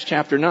to Acts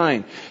chapter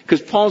 9.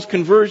 Because Paul's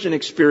conversion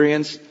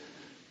experience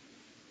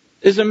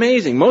is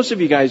amazing. Most of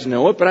you guys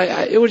know it,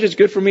 but it was just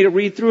good for me to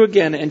read through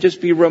again and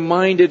just be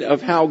reminded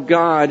of how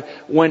God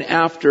went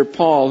after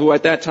Paul, who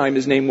at that time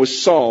his name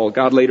was Saul.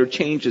 God later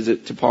changes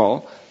it to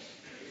Paul.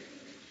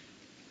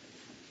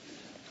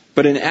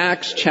 But in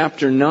Acts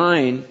chapter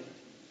 9,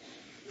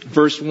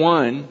 verse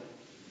 1,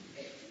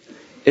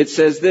 it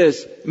says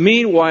this,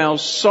 meanwhile,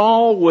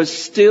 Saul was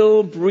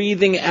still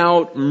breathing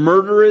out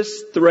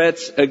murderous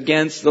threats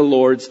against the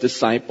Lord's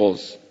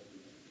disciples.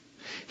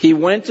 He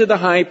went to the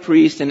high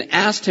priest and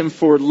asked him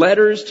for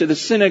letters to the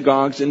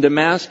synagogues in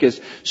Damascus,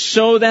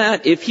 so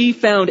that if he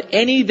found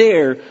any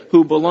there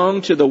who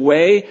belonged to the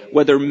way,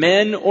 whether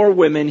men or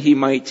women, he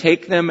might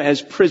take them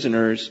as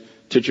prisoners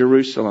to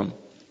Jerusalem.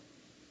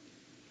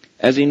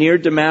 As he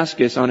neared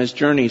Damascus on his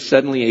journey,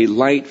 suddenly a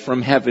light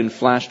from heaven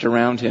flashed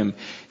around him.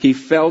 He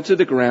fell to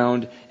the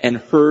ground and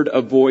heard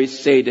a voice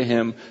say to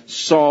him,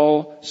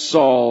 Saul,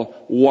 Saul,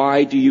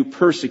 why do you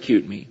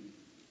persecute me?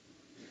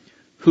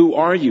 Who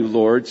are you,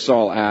 Lord?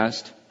 Saul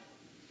asked.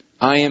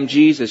 I am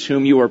Jesus,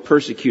 whom you are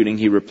persecuting,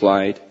 he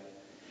replied.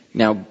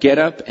 Now get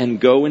up and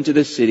go into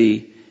the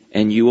city,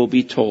 and you will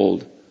be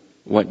told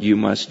what you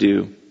must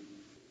do.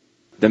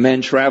 The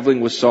men traveling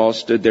with Saul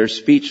stood there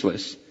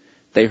speechless.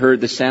 They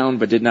heard the sound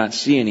but did not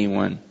see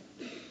anyone.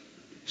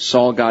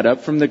 Saul got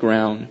up from the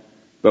ground,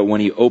 but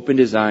when he opened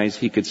his eyes,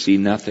 he could see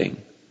nothing.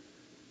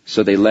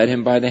 So they led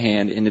him by the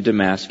hand into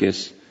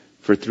Damascus.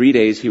 For 3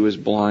 days he was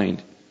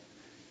blind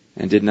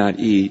and did not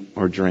eat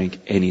or drink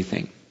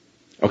anything.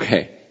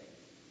 Okay.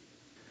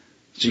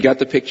 So you got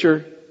the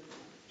picture?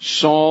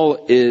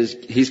 Saul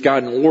he's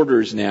gotten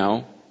orders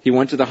now He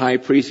went to the high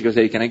priest. He goes,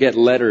 hey, can I get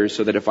letters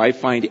so that if I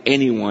find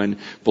anyone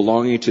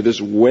belonging to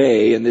this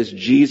way and this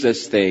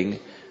Jesus thing,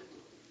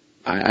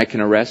 I can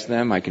arrest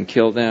them, I can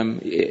kill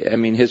them. I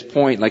mean, his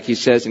point, like he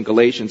says in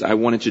Galatians, I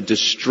wanted to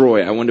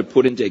destroy, I wanted to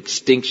put into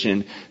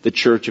extinction the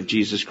church of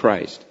Jesus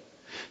Christ.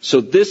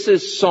 So this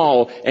is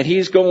Saul, and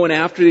he's going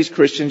after these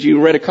Christians.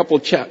 You read a couple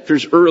of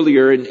chapters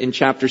earlier in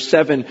chapter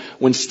 7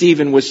 when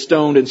Stephen was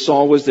stoned and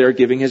Saul was there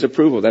giving his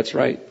approval. That's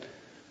right.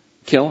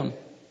 Kill him.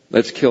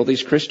 Let's kill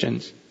these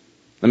Christians.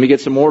 Let me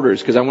get some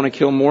orders because I want to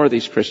kill more of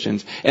these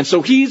Christians. And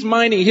so he's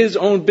minding his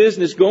own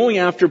business, going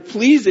after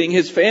pleasing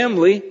his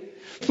family,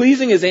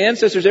 pleasing his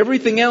ancestors,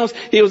 everything else.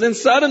 He goes, and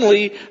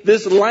suddenly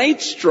this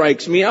light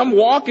strikes me. I'm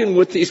walking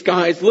with these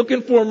guys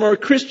looking for more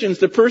Christians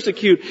to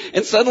persecute.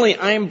 And suddenly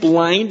I'm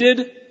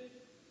blinded.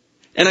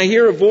 And I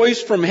hear a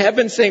voice from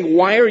heaven saying,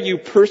 why are you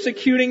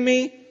persecuting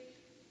me?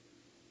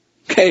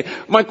 Okay,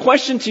 my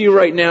question to you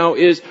right now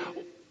is,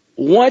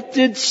 what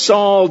did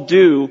Saul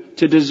do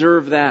to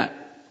deserve that?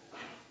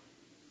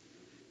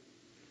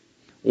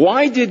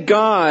 Why did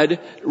God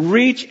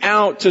reach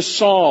out to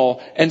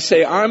Saul and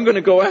say, I'm going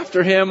to go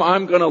after him,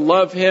 I'm going to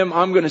love him,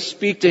 I'm going to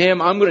speak to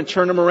him, I'm going to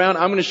turn him around,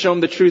 I'm going to show him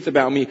the truth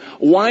about me?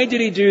 Why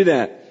did he do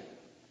that?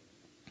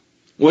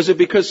 Was it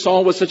because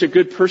Saul was such a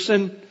good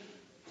person?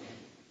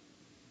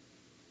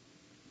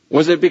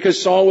 Was it because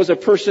Saul was a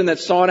person that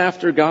sought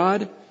after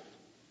God?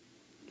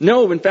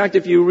 No, in fact,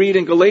 if you read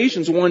in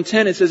Galatians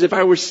 1:10, it says, if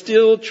I were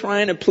still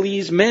trying to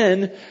please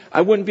men,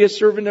 I wouldn't be a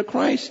servant of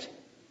Christ.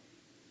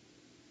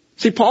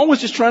 See, Paul was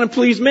just trying to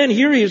please men.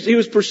 Here he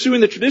was pursuing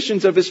the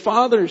traditions of his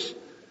fathers.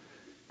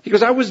 He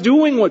goes, I was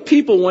doing what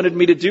people wanted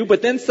me to do,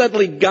 but then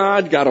suddenly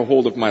God got a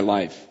hold of my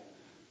life.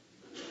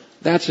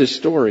 That's his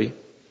story.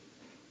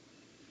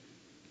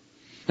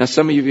 Now,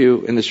 some of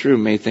you in this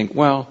room may think,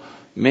 well,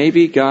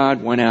 maybe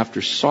God went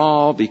after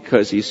Saul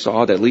because he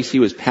saw that at least he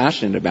was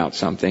passionate about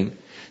something.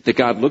 That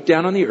God looked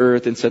down on the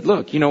earth and said,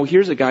 look,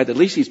 here's a guy that at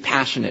least he's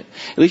passionate.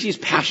 At least he's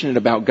passionate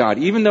about God.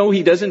 Even though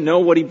he doesn't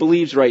know what he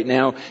believes right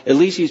now, at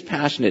least he's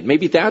passionate.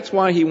 Maybe that's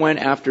why he went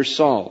after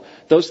Saul.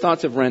 Those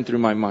thoughts have run through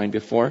my mind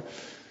before.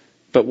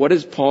 But what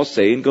does Paul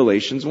say in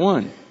Galatians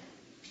 1?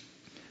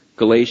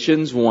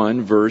 Galatians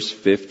 1 verse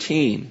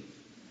 15.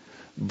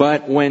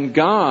 But when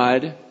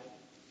God,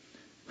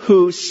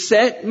 who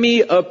set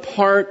me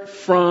apart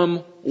from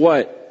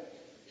what?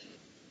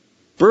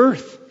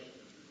 Birth.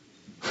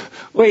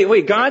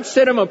 Wait, God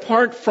set him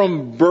apart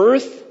from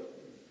birth?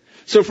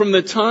 So from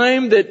the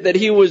time that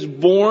he was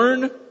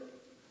born,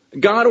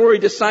 God already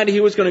decided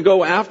he was going to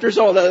go after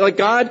Saul. Like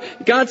God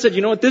said,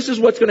 you know what, this is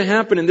what's going to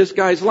happen in this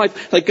guy's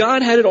life. Like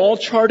God had it all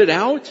charted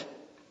out.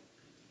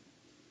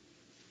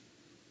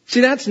 See,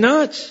 that's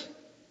nuts.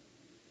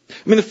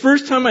 I mean, the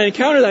first time I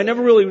encountered that, I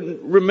never really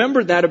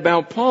remembered that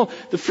about Paul.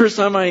 The first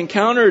time I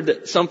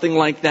encountered something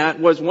like that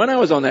was when I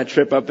was on that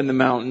trip up in the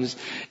mountains,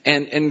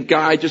 and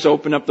God just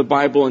opened up the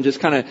Bible and just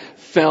kind of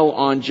fell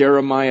on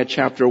Jeremiah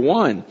chapter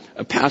 1,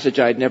 a passage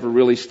I had never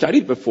really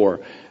studied before.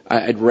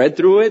 I'd read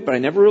through it, but I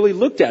never really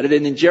looked at it.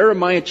 And in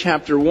Jeremiah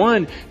chapter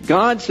 1,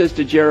 God says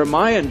to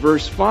Jeremiah in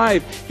verse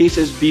 5, he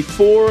says,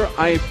 before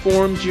I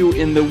formed you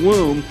in the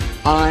womb,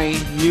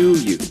 I knew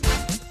you.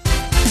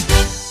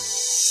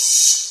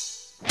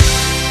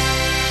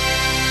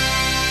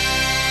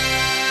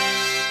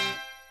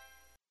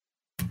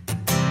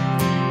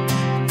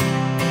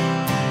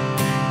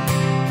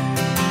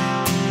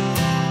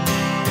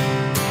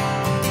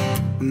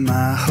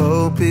 My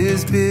hope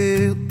is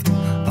built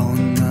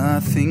on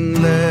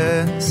nothing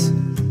less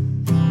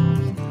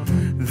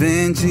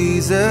than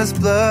Jesus'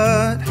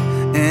 blood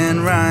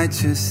and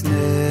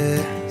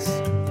righteousness.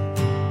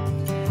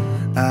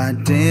 I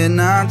dare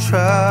not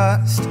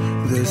trust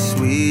the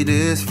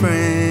sweetest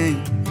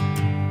frame,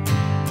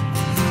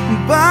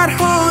 but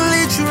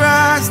wholly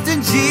trust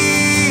in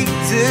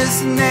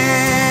Jesus'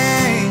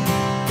 name.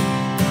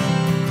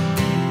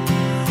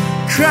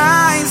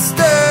 Christ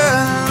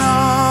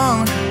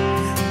alone,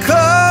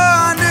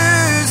 cornerstone,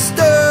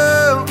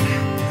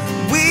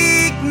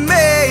 weak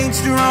made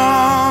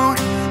strong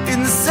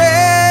in the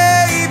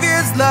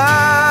Savior's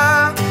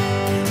love.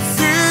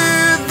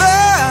 Through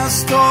the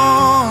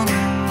storm,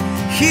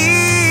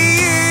 He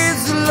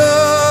is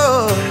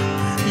Lord,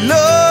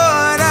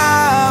 Lord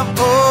of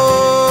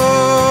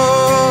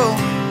all.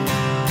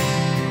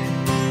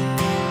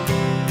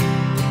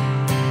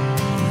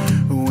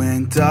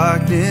 When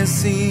darkness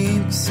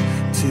seems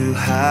to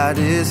hide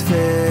His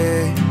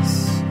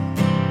face,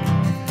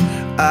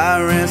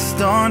 I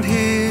rest on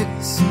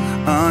His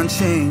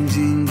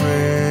unchanging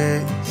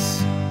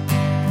grace.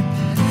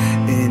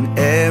 In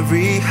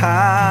every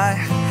high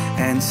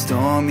and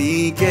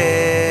stormy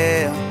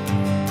gale,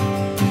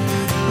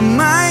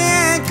 my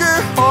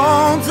anchor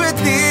holds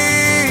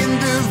within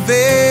the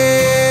veil.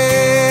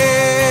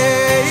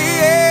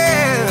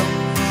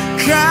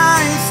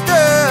 Christ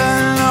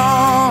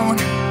alone,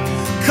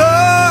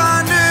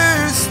 cornerstone,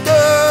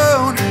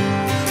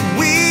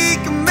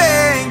 weak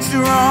made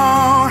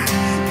strong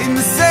in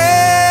the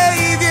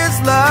Savior's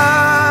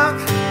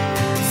love.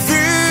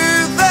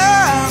 Through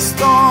the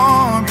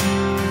storm,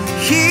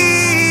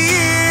 He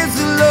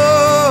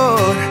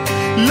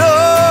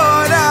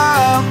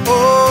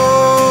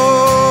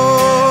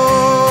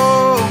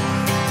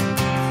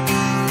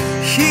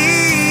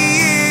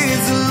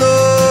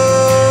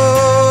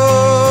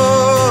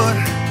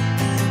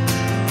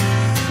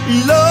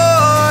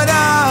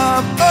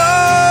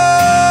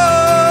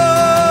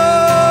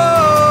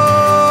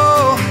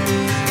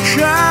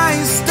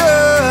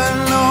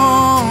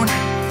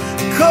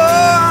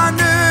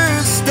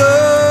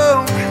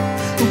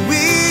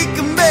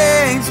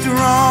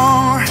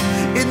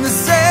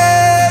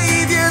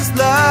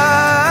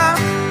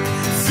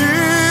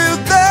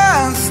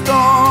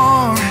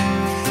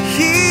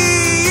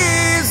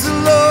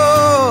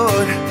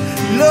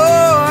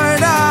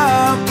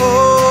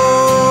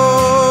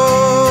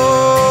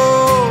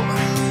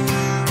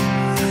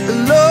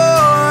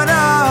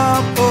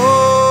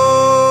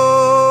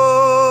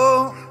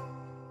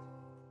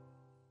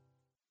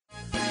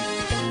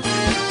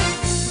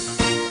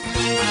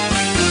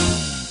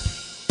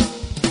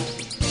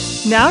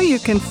Now you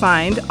can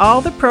find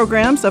all the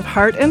programs of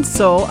Heart and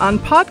Soul on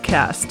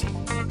podcast.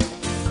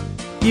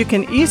 You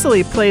can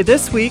easily play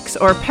this week's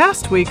or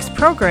past week's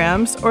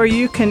programs, or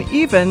you can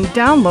even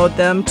download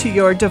them to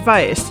your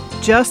device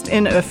just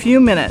in a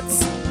few minutes.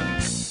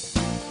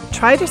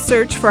 Try to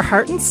search for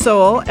Heart and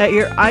Soul at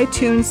your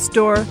iTunes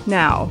store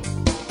now.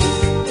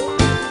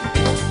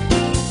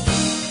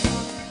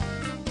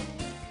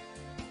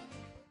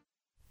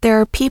 There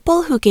are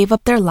people who gave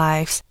up their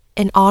lives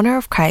in honor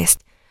of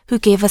Christ, who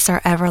gave us our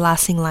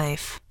everlasting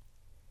life.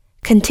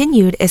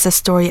 Continued is a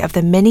story of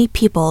the many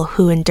people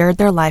who endured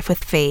their life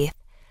with faith,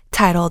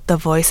 titled The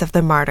Voice of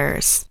the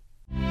Martyrs.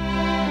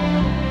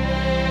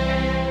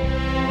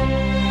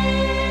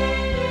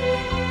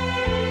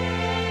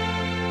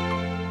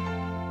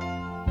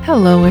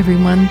 Hello,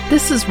 everyone.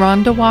 This is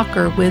Rhonda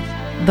Walker with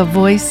The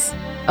Voice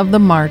of the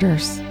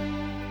Martyrs.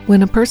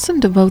 When a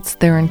person devotes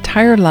their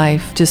entire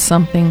life to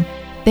something,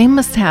 they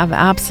must have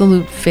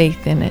absolute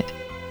faith in it.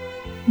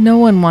 No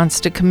one wants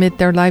to commit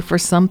their life for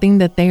something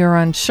that they are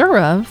unsure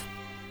of.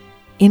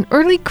 In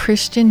early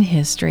Christian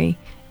history,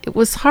 it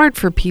was hard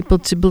for people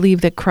to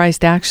believe that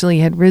Christ actually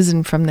had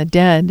risen from the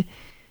dead.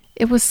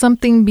 It was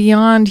something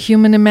beyond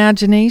human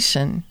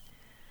imagination.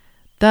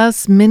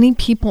 Thus, many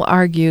people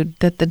argued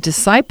that the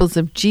disciples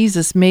of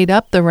Jesus made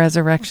up the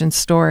resurrection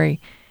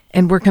story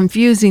and were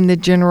confusing the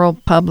general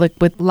public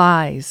with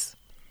lies.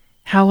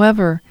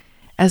 However,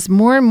 as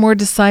more and more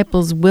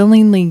disciples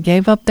willingly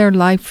gave up their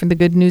life for the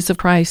good news of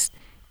Christ,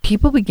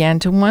 people began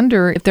to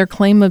wonder if their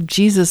claim of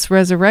Jesus'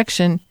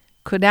 resurrection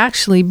could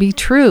actually be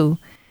true,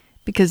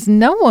 because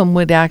no one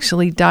would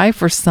actually die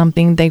for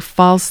something they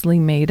falsely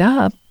made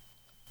up.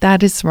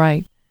 That is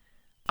right.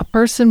 A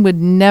person would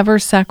never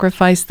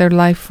sacrifice their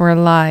life for a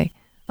lie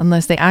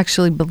unless they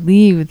actually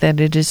believe that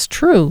it is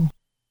true.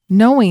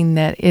 Knowing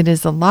that it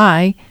is a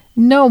lie,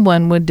 no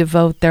one would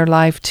devote their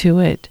life to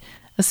it,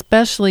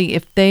 especially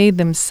if they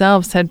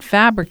themselves had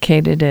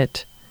fabricated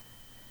it.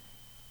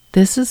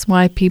 This is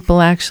why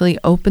people actually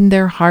opened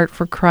their heart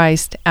for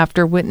Christ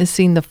after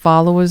witnessing the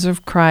followers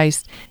of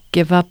Christ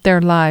give up their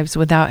lives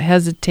without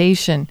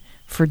hesitation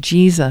for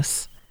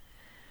Jesus.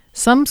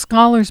 Some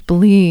scholars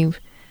believe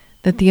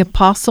that the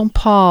Apostle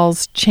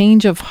Paul's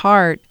change of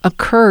heart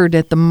occurred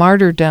at the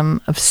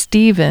martyrdom of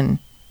Stephen,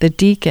 the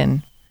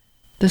deacon.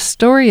 The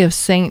story of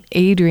Saint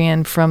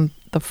Adrian from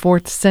the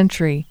 4th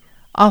century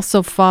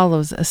also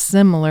follows a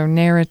similar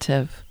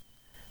narrative.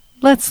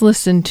 Let's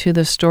listen to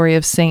the story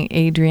of Saint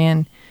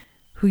Adrian,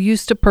 who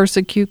used to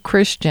persecute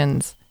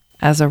Christians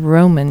as a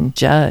Roman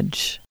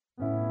judge.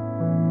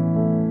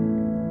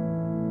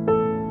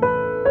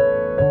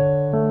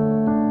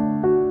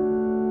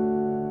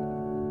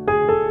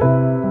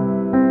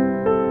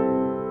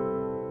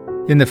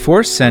 In the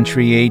 4th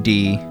century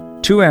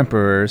AD, two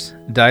emperors,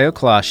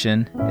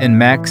 Diocletian and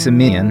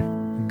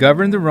Maximian,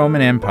 governed the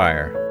Roman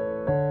Empire.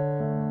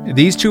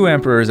 These two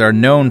emperors are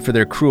known for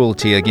their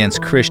cruelty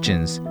against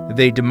Christians.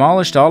 They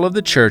demolished all of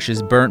the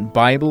churches, burnt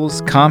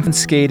Bibles,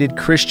 confiscated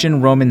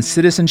Christian Roman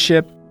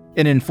citizenship,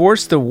 and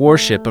enforced the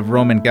worship of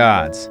Roman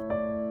gods.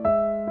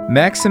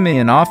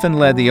 Maximian often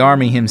led the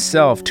army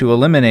himself to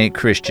eliminate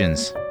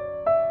Christians.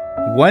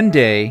 One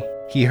day,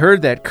 he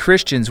heard that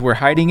Christians were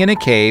hiding in a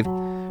cave,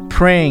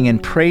 praying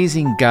and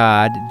praising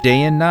God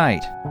day and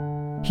night.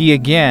 He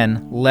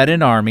again led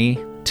an army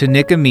to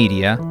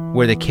Nicomedia,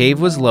 where the cave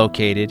was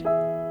located,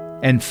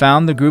 and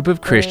found the group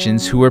of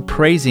Christians who were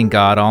praising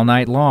God all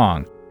night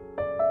long.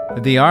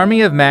 The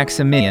army of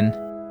Maximian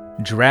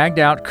dragged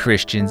out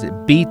Christians,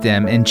 beat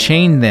them, and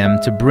chained them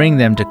to bring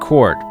them to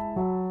court.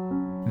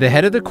 The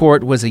head of the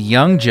court was a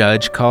young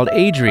judge called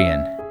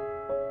Adrian.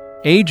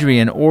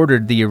 Adrian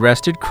ordered the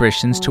arrested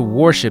Christians to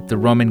worship the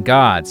Roman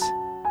gods,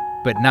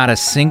 but not a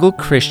single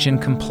Christian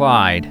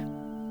complied.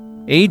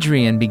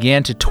 Adrian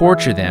began to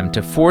torture them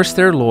to force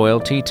their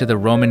loyalty to the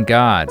Roman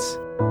gods.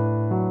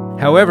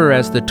 However,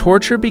 as the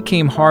torture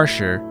became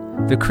harsher,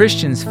 the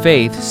Christians'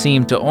 faith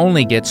seemed to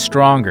only get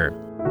stronger.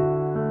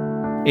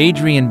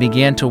 Adrian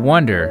began to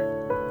wonder,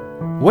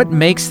 what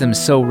makes them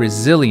so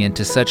resilient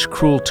to such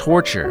cruel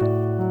torture?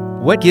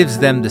 What gives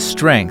them the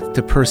strength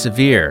to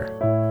persevere?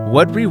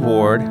 What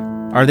reward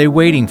are they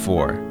waiting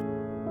for?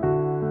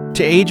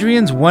 To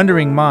Adrian's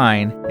wondering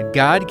mind,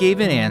 God gave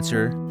an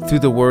answer through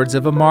the words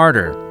of a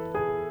martyr.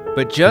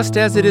 But just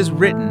as it is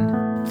written,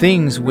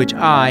 things which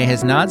eye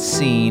has not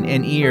seen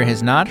and ear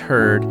has not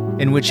heard,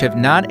 and which have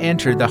not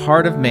entered the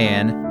heart of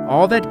man,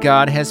 all that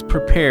God has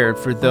prepared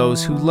for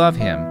those who love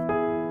him.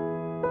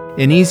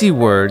 In easy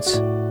words,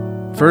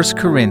 1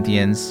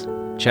 Corinthians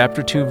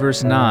chapter 2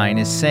 verse 9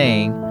 is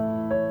saying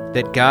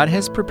that God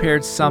has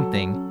prepared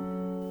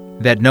something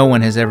that no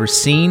one has ever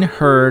seen,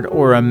 heard,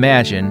 or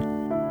imagined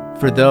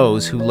for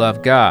those who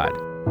love God.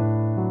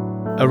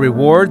 A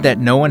reward that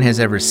no one has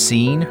ever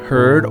seen,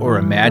 heard, or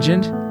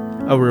imagined?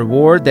 A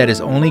reward that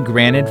is only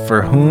granted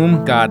for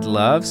whom God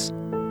loves?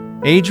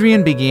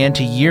 Adrian began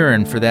to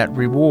yearn for that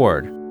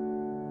reward.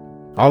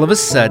 All of a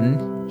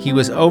sudden, he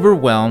was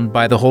overwhelmed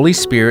by the Holy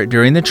Spirit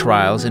during the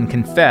trials and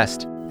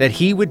confessed that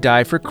he would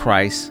die for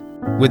Christ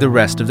with the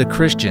rest of the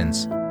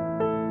Christians.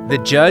 The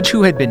judge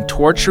who had been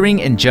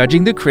torturing and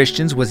judging the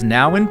Christians was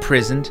now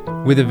imprisoned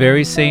with the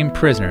very same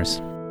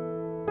prisoners.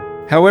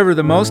 However,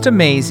 the most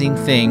amazing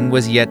thing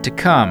was yet to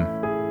come.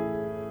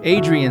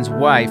 Adrian's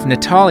wife,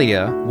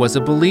 Natalia, was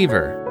a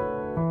believer.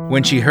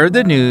 When she heard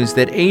the news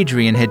that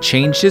Adrian had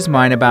changed his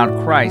mind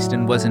about Christ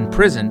and was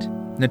imprisoned,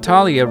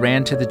 Natalia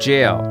ran to the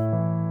jail.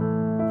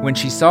 When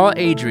she saw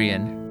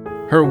Adrian,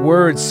 her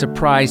words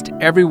surprised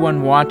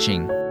everyone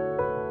watching.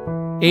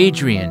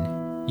 "Adrian,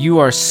 you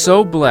are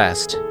so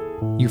blessed.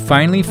 You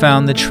finally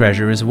found the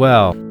treasure as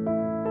well."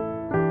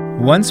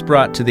 Once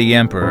brought to the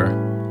emperor,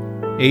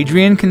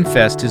 Adrian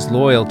confessed his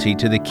loyalty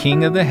to the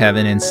king of the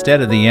heaven instead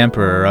of the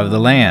emperor of the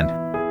land.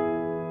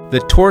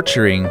 The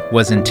torturing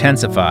was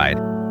intensified,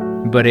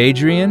 but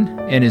Adrian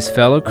and his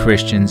fellow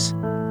Christians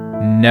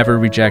never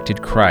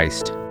rejected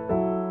Christ.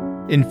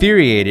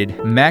 Infuriated,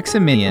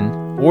 Maximian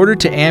ordered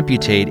to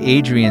amputate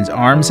Adrian's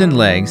arms and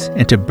legs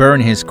and to burn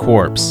his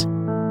corpse.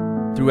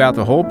 Throughout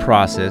the whole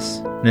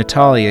process,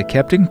 Natalia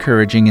kept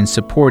encouraging and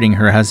supporting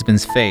her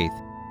husband's faith.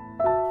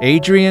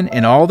 Adrian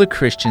and all the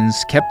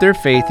Christians kept their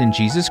faith in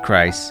Jesus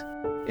Christ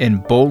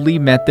and boldly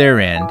met their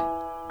end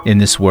in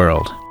this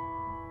world.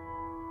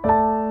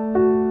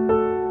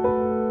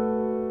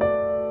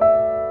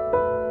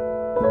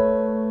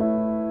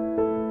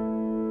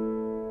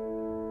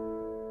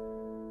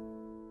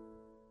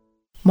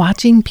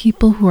 Watching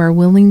people who are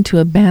willing to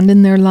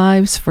abandon their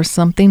lives for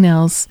something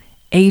else,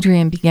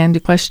 Adrian began to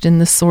question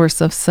the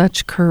source of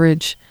such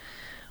courage.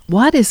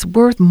 What is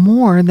worth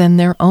more than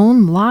their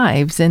own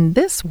lives in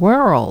this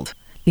world?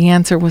 The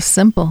answer was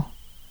simple.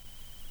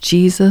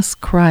 Jesus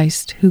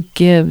Christ, who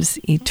gives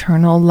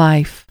eternal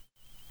life.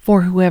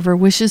 For whoever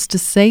wishes to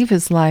save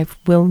his life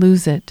will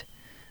lose it.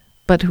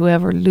 But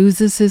whoever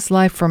loses his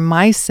life for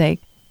my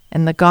sake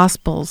and the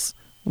gospel's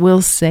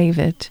will save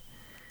it.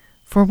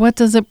 For what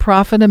does it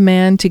profit a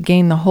man to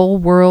gain the whole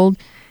world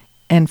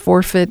and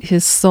forfeit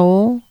his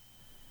soul?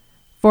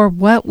 For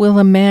what will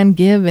a man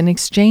give in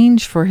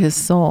exchange for his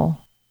soul?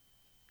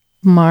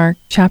 Mark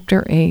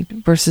chapter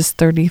 8, verses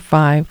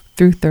 35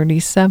 through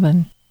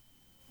 37.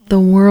 The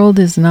world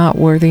is not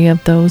worthy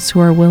of those who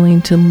are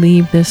willing to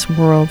leave this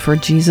world for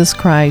Jesus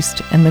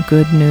Christ and the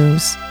good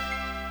news.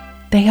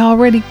 They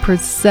already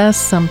possess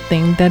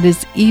something that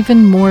is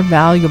even more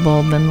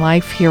valuable than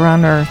life here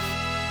on earth.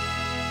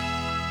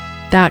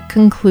 That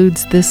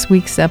concludes this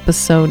week's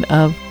episode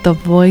of The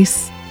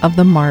Voice of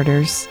the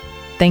Martyrs.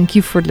 Thank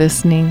you for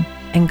listening,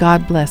 and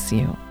God bless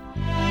you.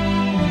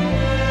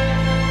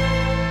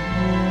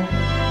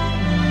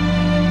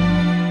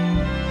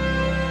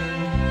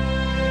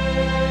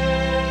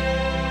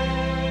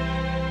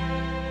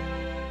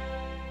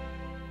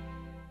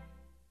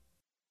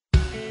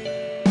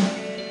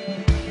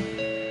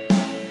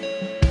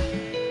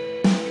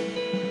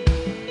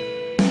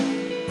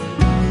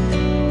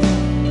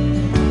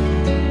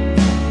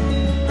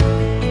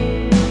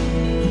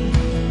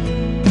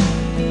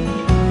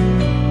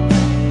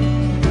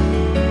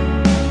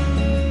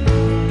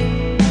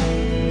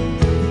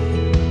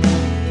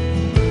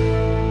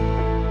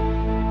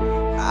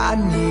 I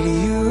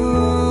need you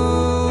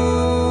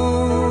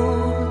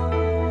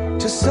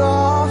to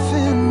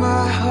soften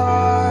my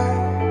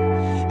heart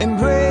and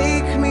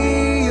break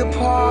me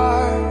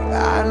apart.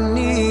 I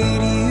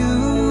need you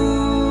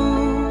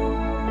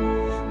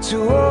to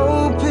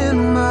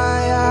open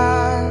my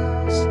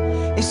eyes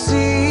and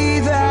see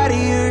that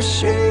you're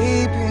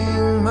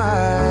shaping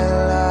my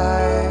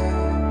life.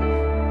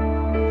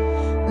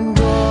 And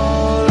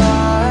all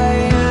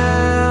I am,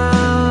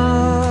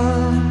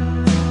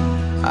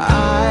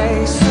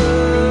 I surrender.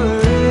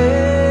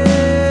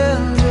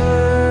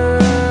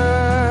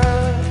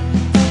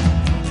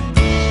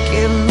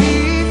 Give me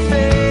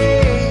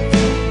faith,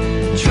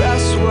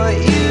 trust what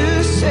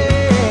you say,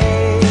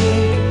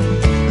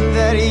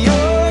 that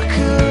you're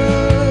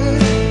good.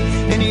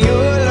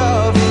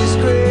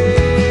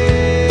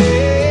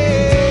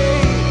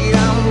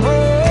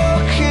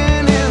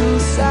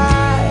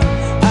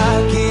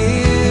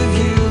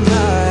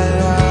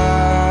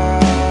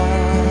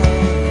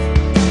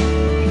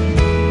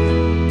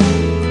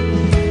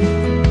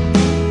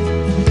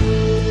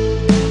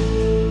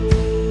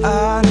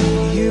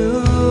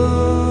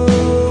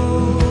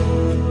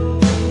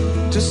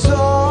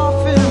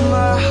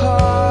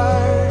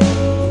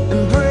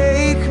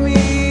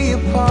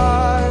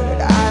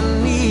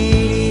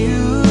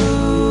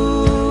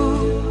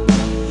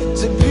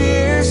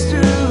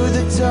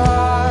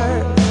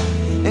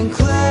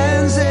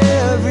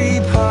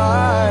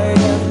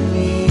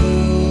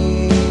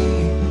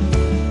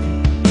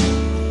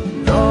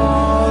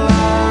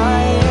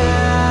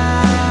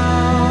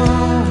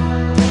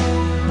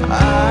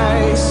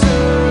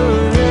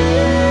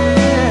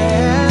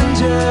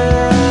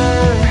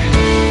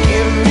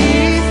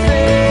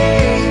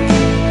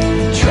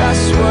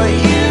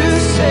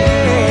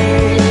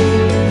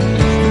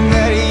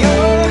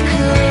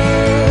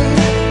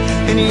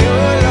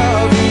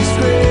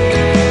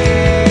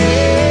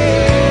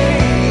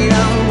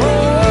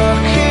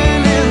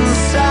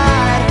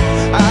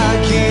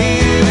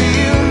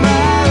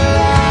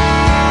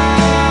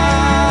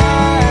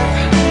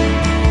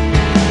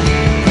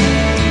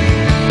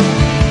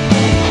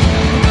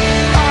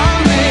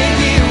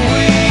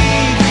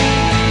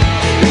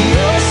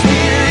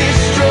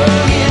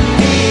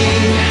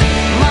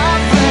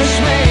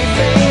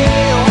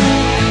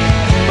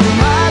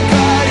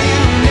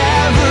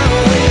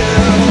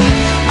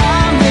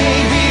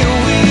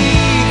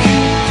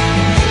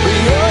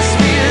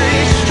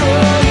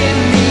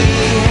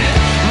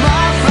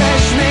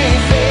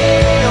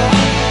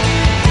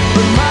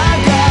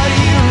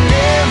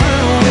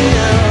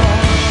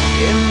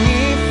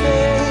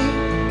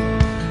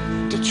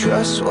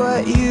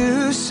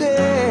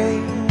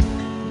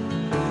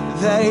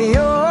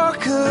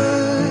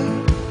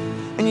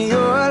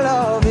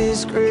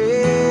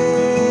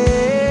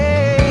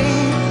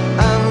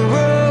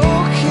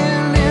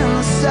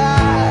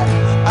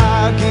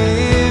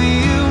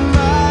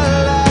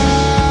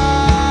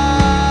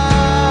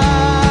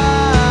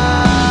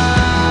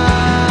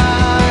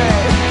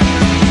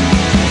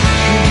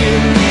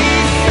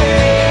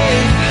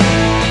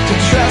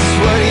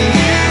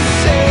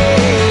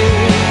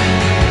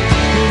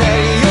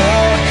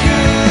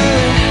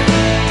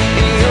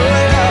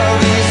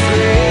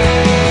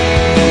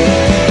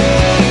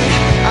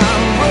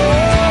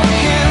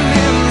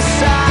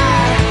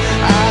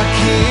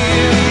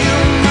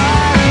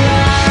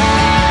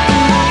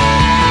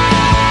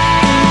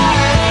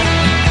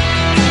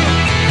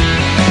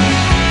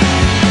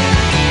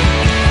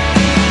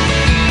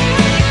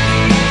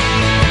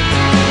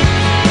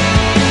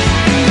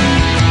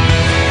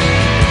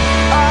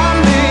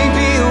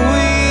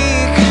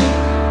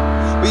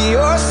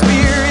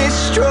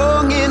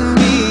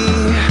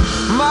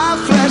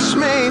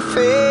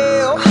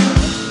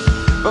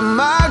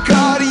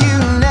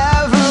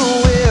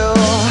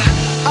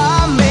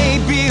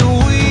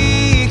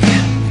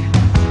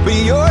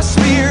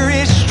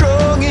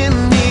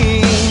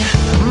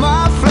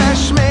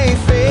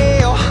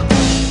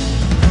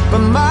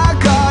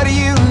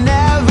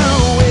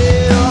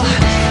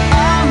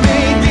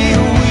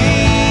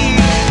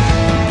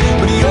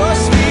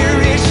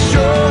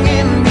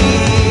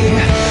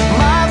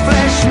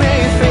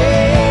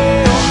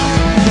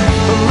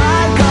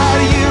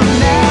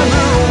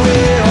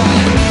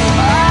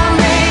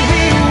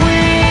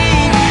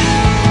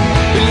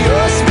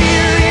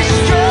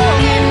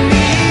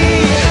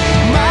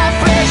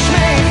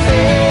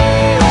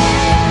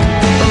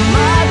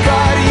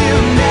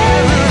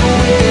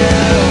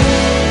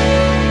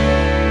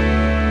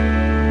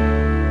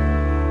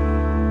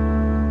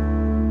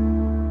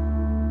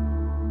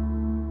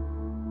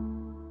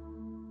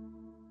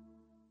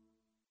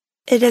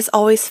 It is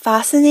always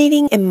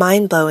fascinating and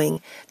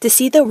mind-blowing to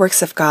see the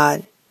works of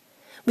God.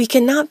 We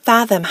cannot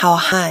fathom how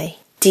high,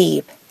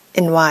 deep,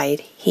 and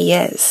wide He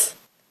is.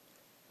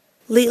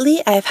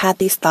 Lately, I have had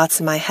these thoughts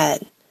in my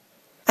head.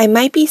 I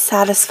might be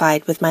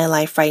satisfied with my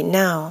life right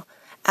now,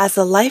 as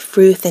the life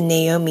Ruth and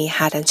Naomi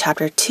had in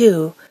chapter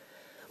 2,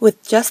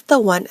 with just the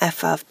 1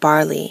 ephah of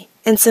barley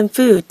and some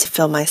food to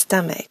fill my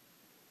stomach.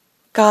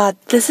 God,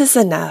 this is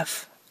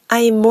enough. I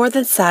am more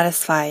than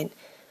satisfied.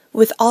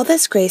 With all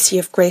this grace you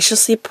have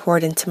graciously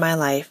poured into my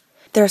life,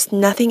 there is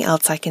nothing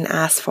else I can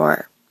ask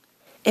for.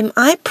 Am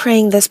I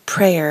praying this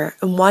prayer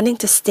and wanting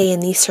to stay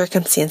in these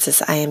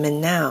circumstances I am in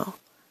now?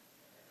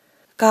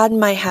 God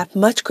might have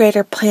much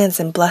greater plans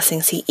and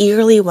blessings He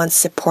eagerly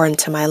wants to pour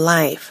into my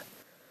life,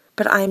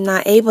 but I am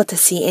not able to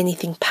see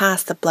anything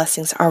past the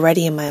blessings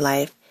already in my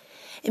life,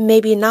 and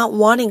maybe not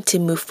wanting to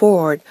move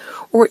forward,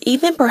 or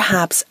even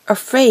perhaps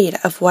afraid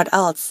of what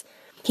else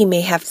He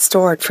may have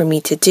stored for me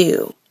to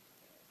do.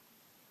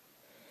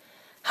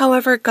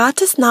 However, God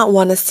does not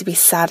want us to be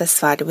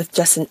satisfied with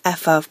just an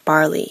ephah of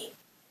barley.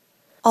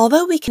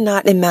 Although we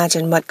cannot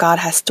imagine what God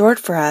has stored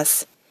for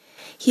us,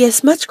 He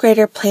has much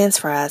greater plans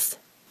for us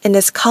and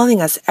is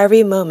calling us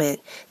every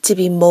moment to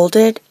be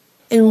molded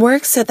and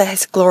work so that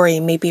His glory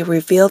may be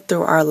revealed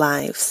through our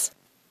lives.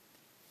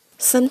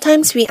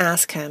 Sometimes we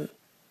ask Him,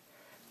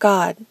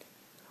 God,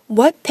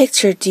 what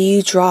picture do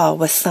you draw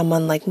with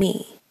someone like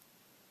me?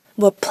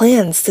 What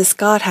plans does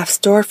God have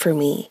stored for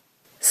me?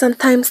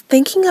 Sometimes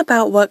thinking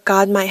about what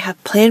God might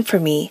have planned for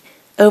me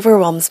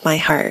overwhelms my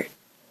heart.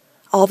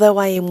 Although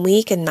I am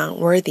weak and not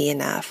worthy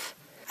enough,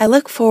 I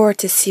look forward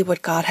to see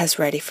what God has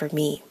ready for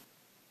me.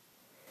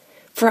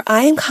 For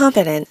I am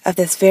confident of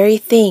this very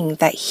thing,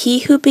 that He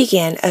who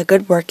began a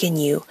good work in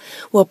you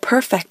will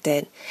perfect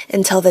it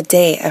until the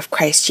day of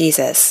Christ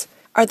Jesus,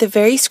 are the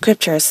very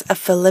scriptures of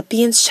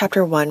Philippians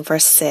chapter 1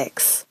 verse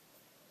 6.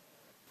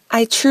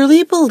 I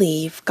truly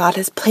believe God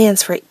has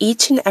plans for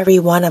each and every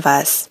one of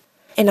us,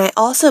 and I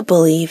also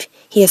believe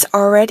He has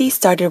already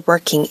started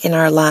working in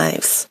our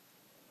lives.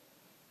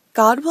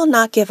 God will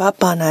not give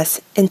up on us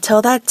until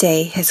that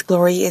day His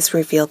glory is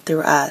revealed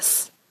through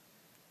us.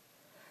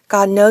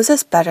 God knows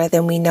us better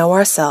than we know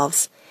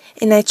ourselves,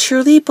 and I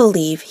truly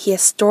believe He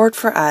has stored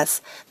for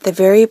us the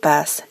very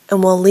best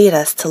and will lead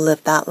us to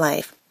live that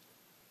life.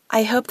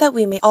 I hope that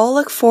we may all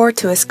look forward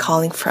to His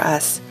calling for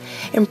us,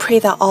 and pray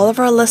that all of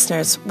our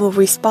listeners will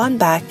respond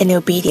back in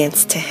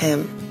obedience to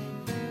Him.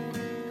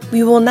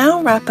 We will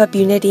now wrap up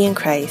Unity in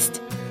Christ.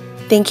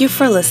 Thank you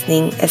for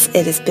listening, as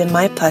it has been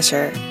my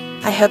pleasure.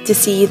 I hope to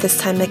see you this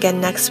time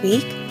again next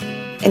week,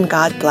 and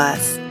God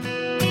bless.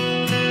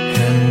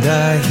 And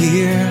I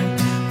hear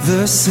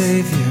the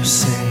Savior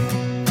say,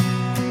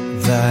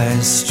 Thy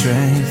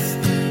strength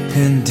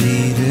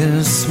indeed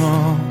is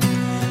small.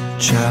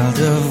 Child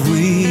of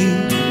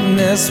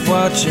weakness,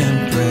 watch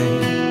and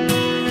pray.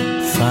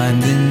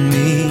 Find in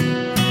me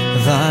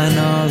thine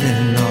all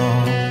in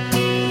all.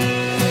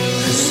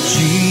 'Cause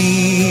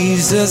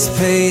Jesus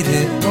paid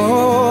it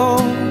all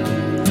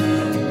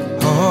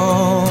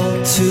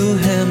to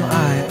Him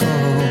I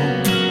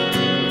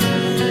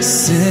owe.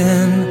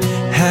 Sin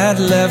had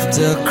left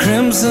a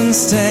crimson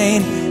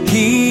stain,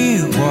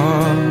 He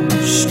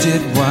washed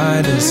it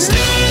white as snow.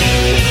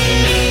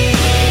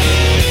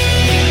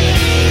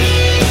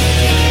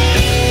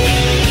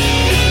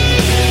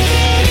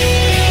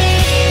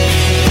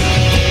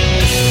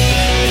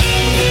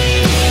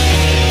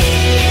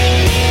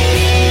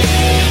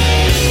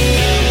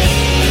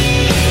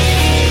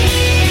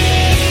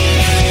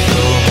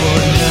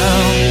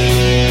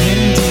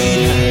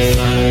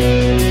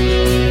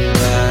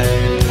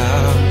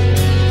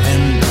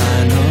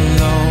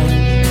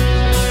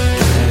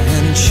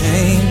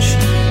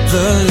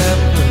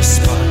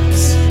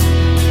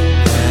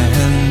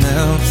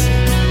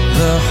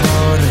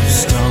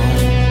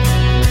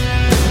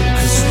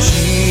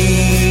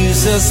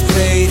 Jesus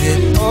paid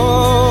it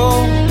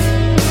all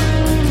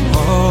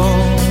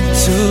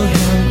to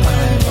Him I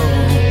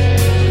owe.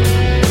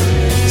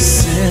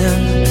 Sin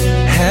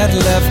had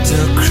left a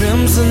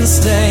crimson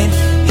stain,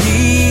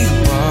 He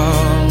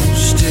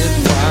washed it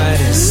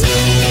white as snow.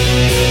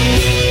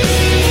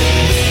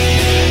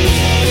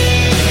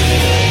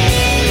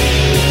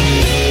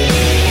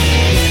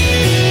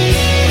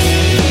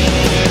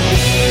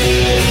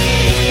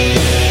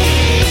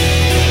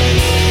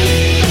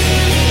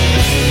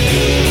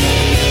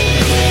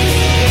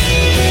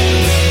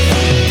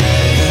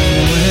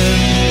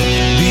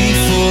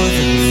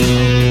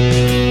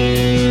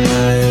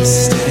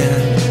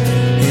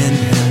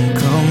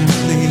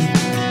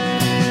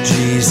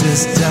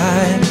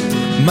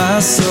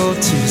 My soul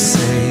to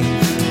save,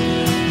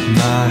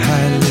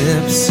 my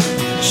lips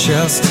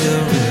shall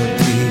still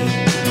repeat.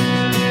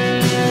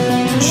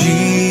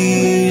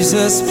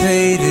 Jesus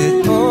paid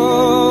it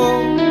all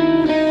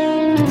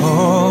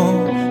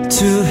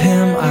to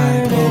Him I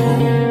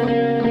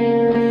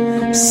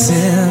owe.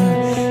 Sin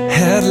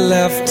had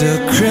left a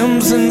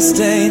crimson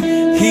stain,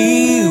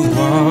 He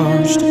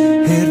washed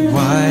it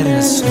white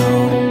as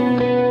snow.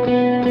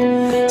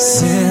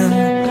 Sin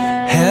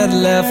had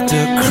left left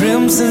a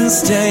crimson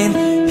stain.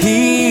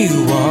 He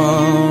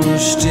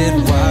washed it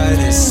white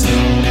as snow.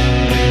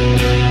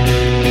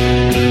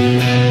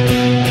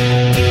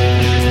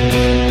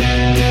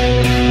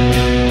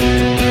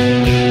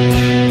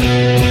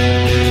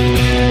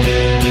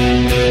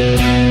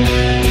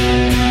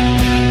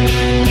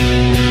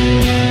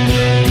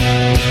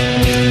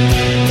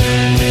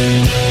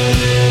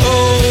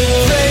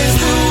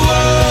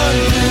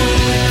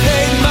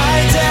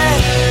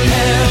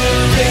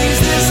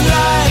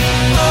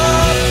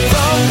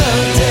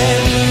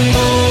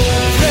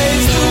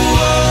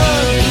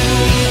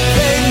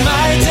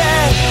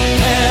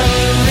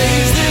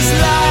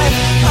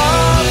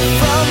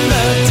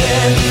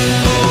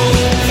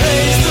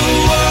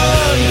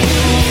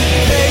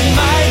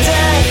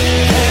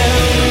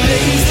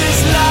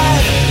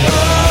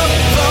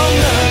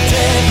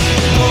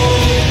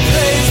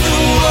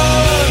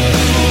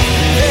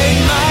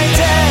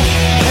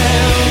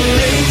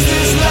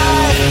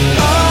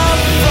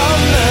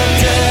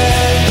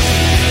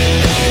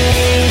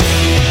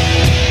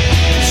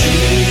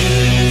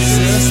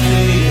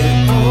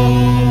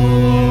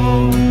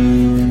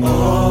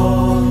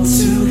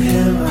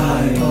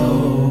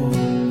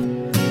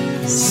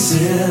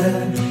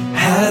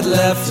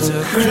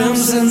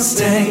 Crimson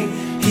stain,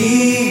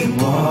 he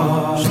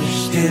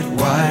washed it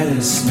white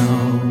as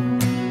snow.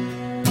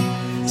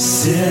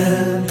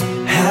 Sin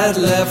had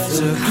left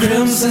a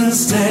crimson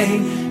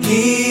stain,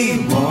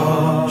 he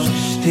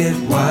washed it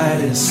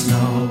white as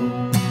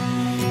snow.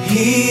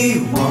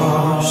 He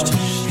washed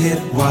it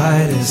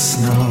white as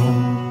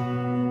snow.